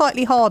give him a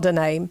slightly harder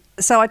name?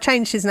 So I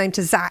changed his name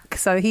to Zach.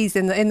 So he's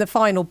in the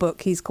final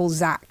book, he's called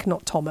Zach,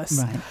 not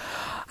Thomas. Right.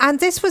 And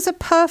this was a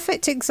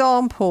perfect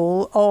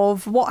example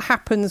of what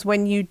happens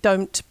when you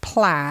don't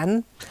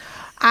plan.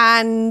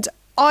 And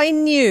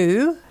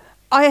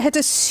I had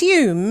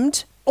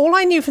assumed, all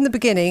I knew from the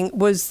beginning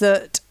was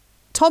that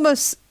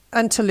Thomas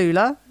and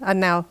Tallulah, and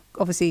now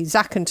obviously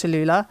Zach and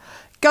Tallulah,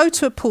 go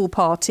to a pool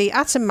party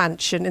at a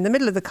mansion in the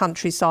middle of the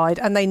countryside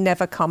and they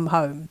never come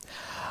home.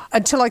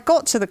 Until I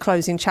got to the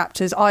closing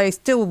chapters, I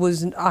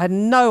had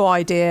no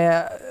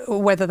idea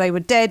whether they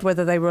were dead,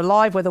 whether they were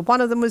alive, whether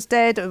one of them was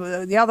dead,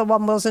 the other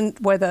one wasn't,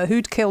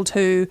 who'd killed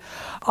who.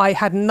 I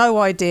had no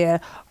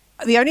idea.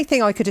 The only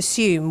thing I could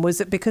assume was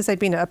that because they'd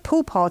been at a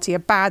pool party, a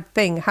bad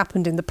thing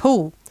happened in the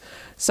pool.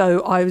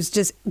 So I was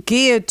just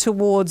geared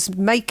towards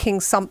making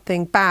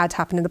something bad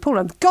happen in the pool.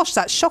 And gosh,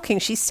 that's shocking.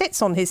 She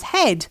sits on his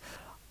head.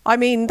 I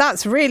mean,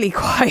 that's really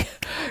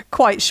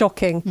quite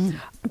shocking. Mm.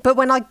 But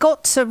when I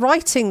got to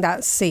writing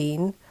that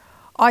scene,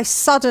 I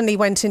suddenly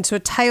went into a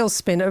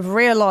tailspin of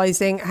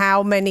realising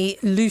how many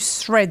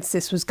loose threads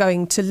this was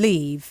going to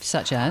leave.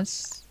 Such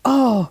as?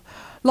 Oh,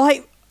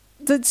 like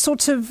the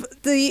sort of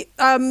the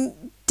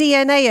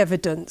DNA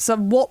evidence of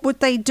what would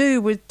they do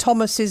with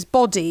Thomas's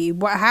body?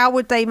 How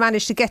would they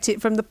manage to get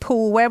it from the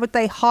pool? Where would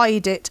they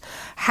hide it?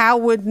 How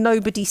would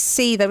nobody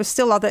see? There were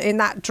still in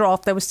that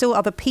draft, there were still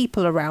other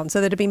people around. So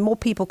there'd have been more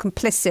people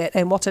complicit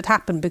in what had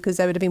happened because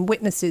there would have been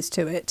witnesses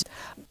to it.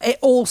 It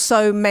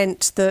also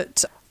meant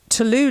that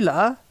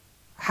Tallulah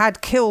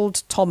had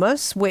killed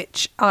Thomas,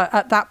 which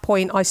at that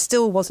point I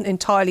still wasn't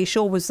entirely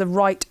sure was the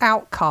right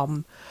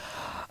outcome.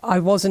 I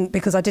wasn't,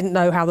 because I didn't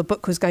know how the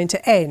book was going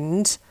to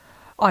end.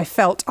 I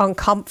felt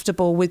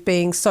uncomfortable with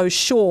being so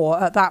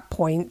sure at that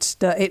point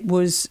that it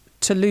was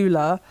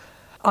Tallulah.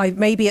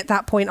 Maybe at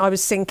that point I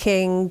was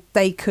thinking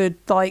they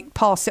could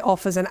pass it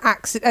off as an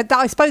accident.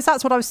 I suppose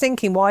that's what I was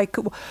thinking.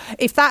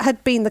 If that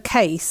had been the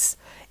case,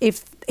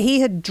 if he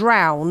had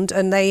drowned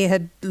and they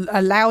had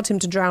allowed him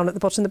to drown at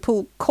the bottom of the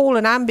pool, call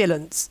an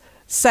ambulance,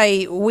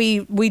 say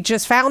we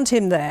just found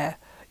him there.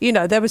 You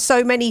know, there were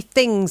so many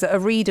things that a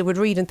reader would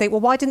read and think,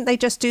 well, why didn't they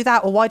just do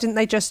that? Or why didn't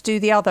they just do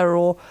the other?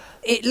 Or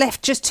it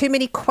left just too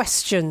many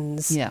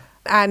questions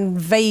and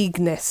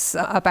vagueness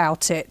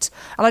about it.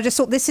 And I just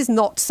thought, this is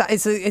not,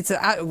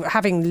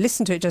 having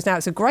listened to it just now,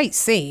 it's a great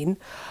scene.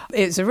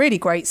 It's a really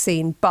great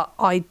scene, but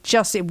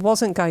it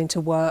wasn't going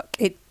to work.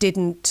 It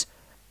didn't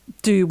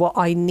do what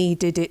I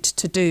needed it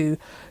to do.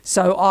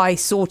 So I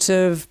sort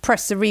of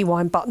pressed the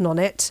rewind button on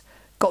it,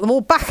 got them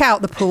all back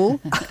out the pool.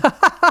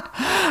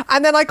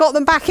 And then I got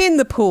them back in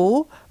the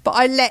pool, but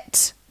I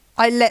let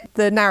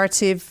the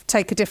narrative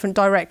take a different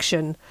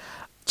direction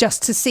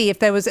just to see if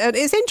there was...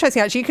 It's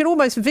interesting, actually. You can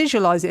almost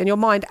visualise it in your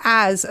mind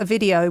as a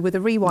video with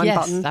a rewind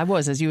button. Yes, I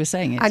was, as you were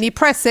saying it. And you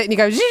press it and you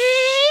go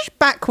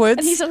backwards.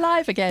 And he's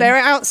alive again. They're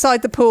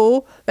outside the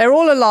pool. They're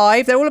all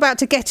alive. They're all about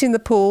to get in the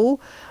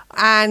pool.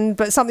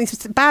 But something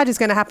bad is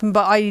going to happen.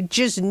 But I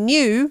just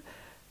knew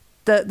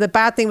that the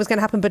bad thing was going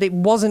to happen, but it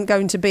wasn't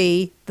going to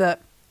be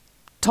that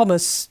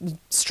Thomas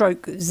 /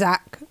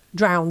 Zach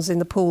drowns in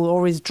the pool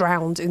or is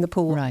drowned in the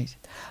pool. Right.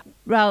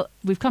 Well,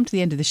 we've come to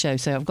the end of the show,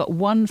 so I've got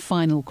one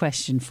final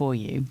question for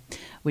you,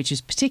 which is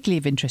particularly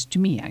of interest to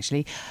me,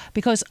 actually,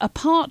 because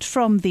apart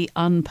from the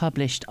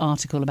unpublished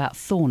article about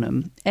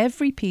Thornham,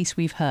 every piece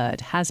we've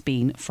heard has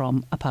been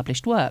from a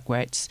published work,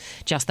 where it's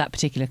just that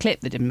particular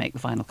clip that didn't make the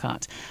final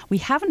cut. We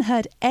haven't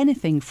heard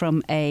anything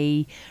from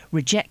a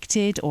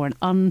rejected or an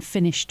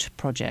unfinished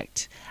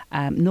project.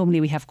 Normally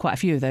we have quite a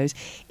few of those.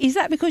 Is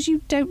that because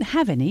you don't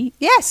have any?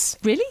 Yes.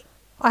 Really?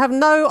 I have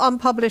no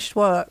unpublished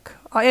work.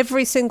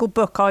 Every single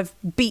book, I've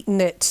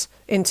beaten it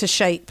into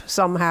shape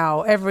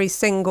somehow. Every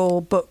single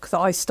book that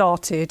I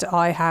started,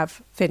 I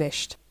have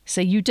finished. So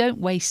you don't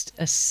waste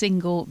a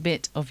single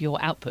bit of your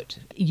output.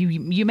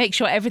 You make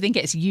sure everything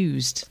gets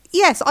used.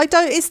 Yes, I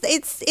don't.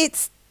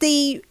 It's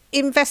the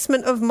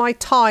investment of my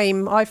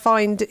time. I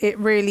find it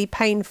really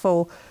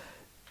painful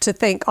to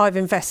think I've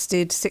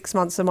invested 6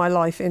 months of my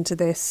life into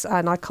this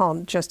and I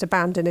can't just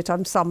abandon it.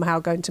 I'm somehow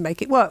going to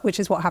make it work, which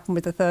is what happened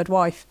with The Third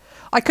Wife.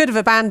 I could have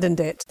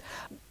abandoned it,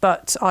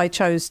 but I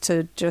chose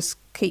to just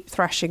keep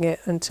thrashing it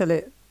until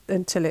it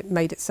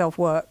made itself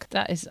work.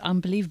 That is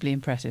unbelievably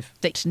impressive.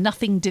 That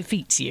nothing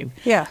defeats you.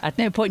 Yeah. At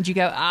no point do you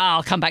go,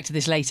 I'll come back to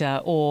this later,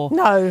 or...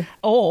 No.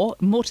 Or,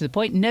 more to the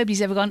point,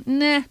 nobody's ever gone,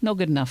 nah, not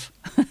good enough.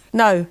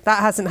 No, that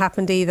hasn't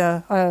happened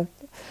either.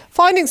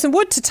 Finding some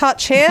wood to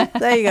touch here.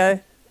 There you go.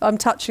 I'm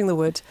touching the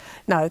wood.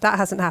 No, that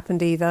hasn't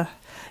happened either.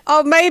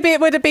 Oh, maybe it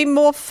would have been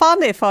more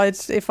fun if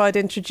I'd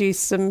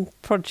introduced some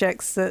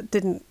projects that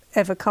didn't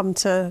ever come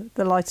to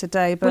the light of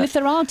day. But well, if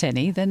there aren't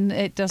any, then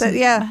it doesn't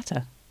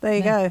matter. There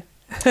you go.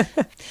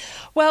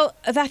 Well,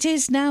 that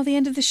is now the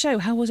end of the show.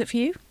 How was it for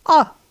you?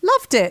 Oh,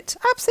 loved it.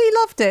 Absolutely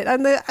loved it.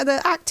 And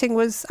the acting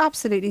was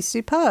absolutely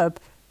superb.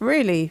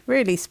 Really,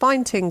 really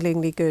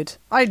spine-tinglingly good.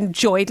 I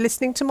enjoyed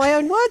listening to my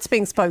own words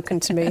being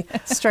spoken to me,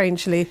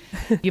 strangely.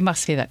 You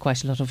must hear that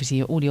quite a lot.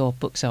 Obviously, all your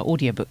books are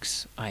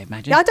audiobooks, I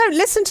imagine. Yeah, I don't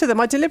listen to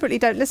them. I deliberately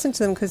don't listen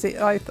to them because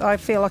I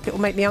feel like it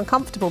will make me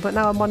uncomfortable. But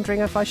now I'm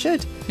wondering if I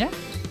should. Yeah.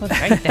 Well,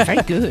 they're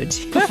very good.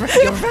 You're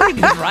a very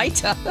good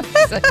writer.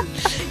 So,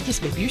 yes,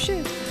 maybe you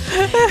should.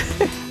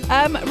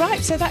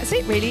 Right, so that's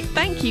it, really.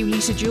 Thank you,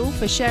 Lisa Jewell,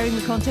 for sharing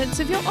the contents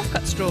of your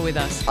Offcut Straw with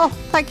us. Oh,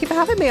 thank you for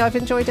having me. I've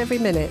enjoyed every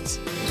minute.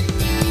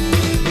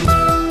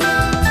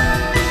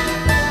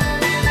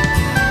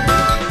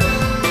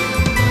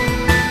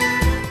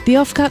 The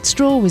Offcut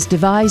Straw was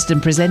devised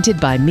and presented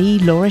by me,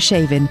 Laura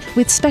Shavin,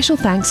 with special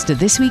thanks to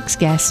this week's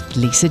guest,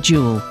 Lisa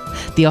Jewell.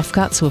 The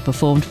Offcuts were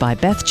performed by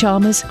Beth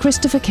Chalmers,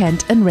 Christopher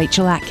Kent and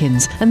Rachel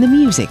Atkins, and the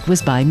music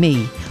was by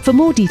me. For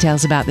more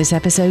details about this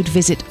episode,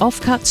 visit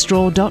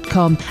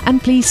offcutstraw.com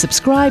and please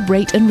subscribe,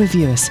 rate and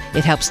review us.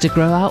 It helps to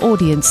grow our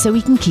audience so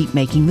we can keep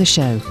making the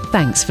show.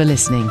 Thanks for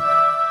listening.